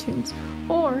on iTunes,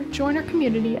 or join our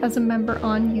community as a member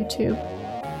on YouTube.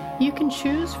 You can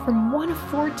choose from one of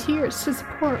 4 tiers to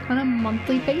support on a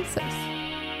monthly basis.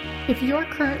 If you're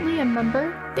currently a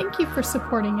member, thank you for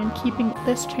supporting and keeping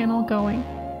this channel going.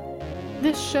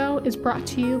 This show is brought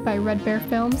to you by Red Bear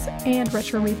Films and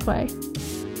Retro Replay.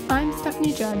 I'm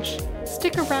Stephanie Judge.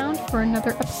 Stick around for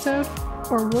another episode,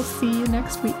 or we'll see you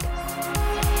next week.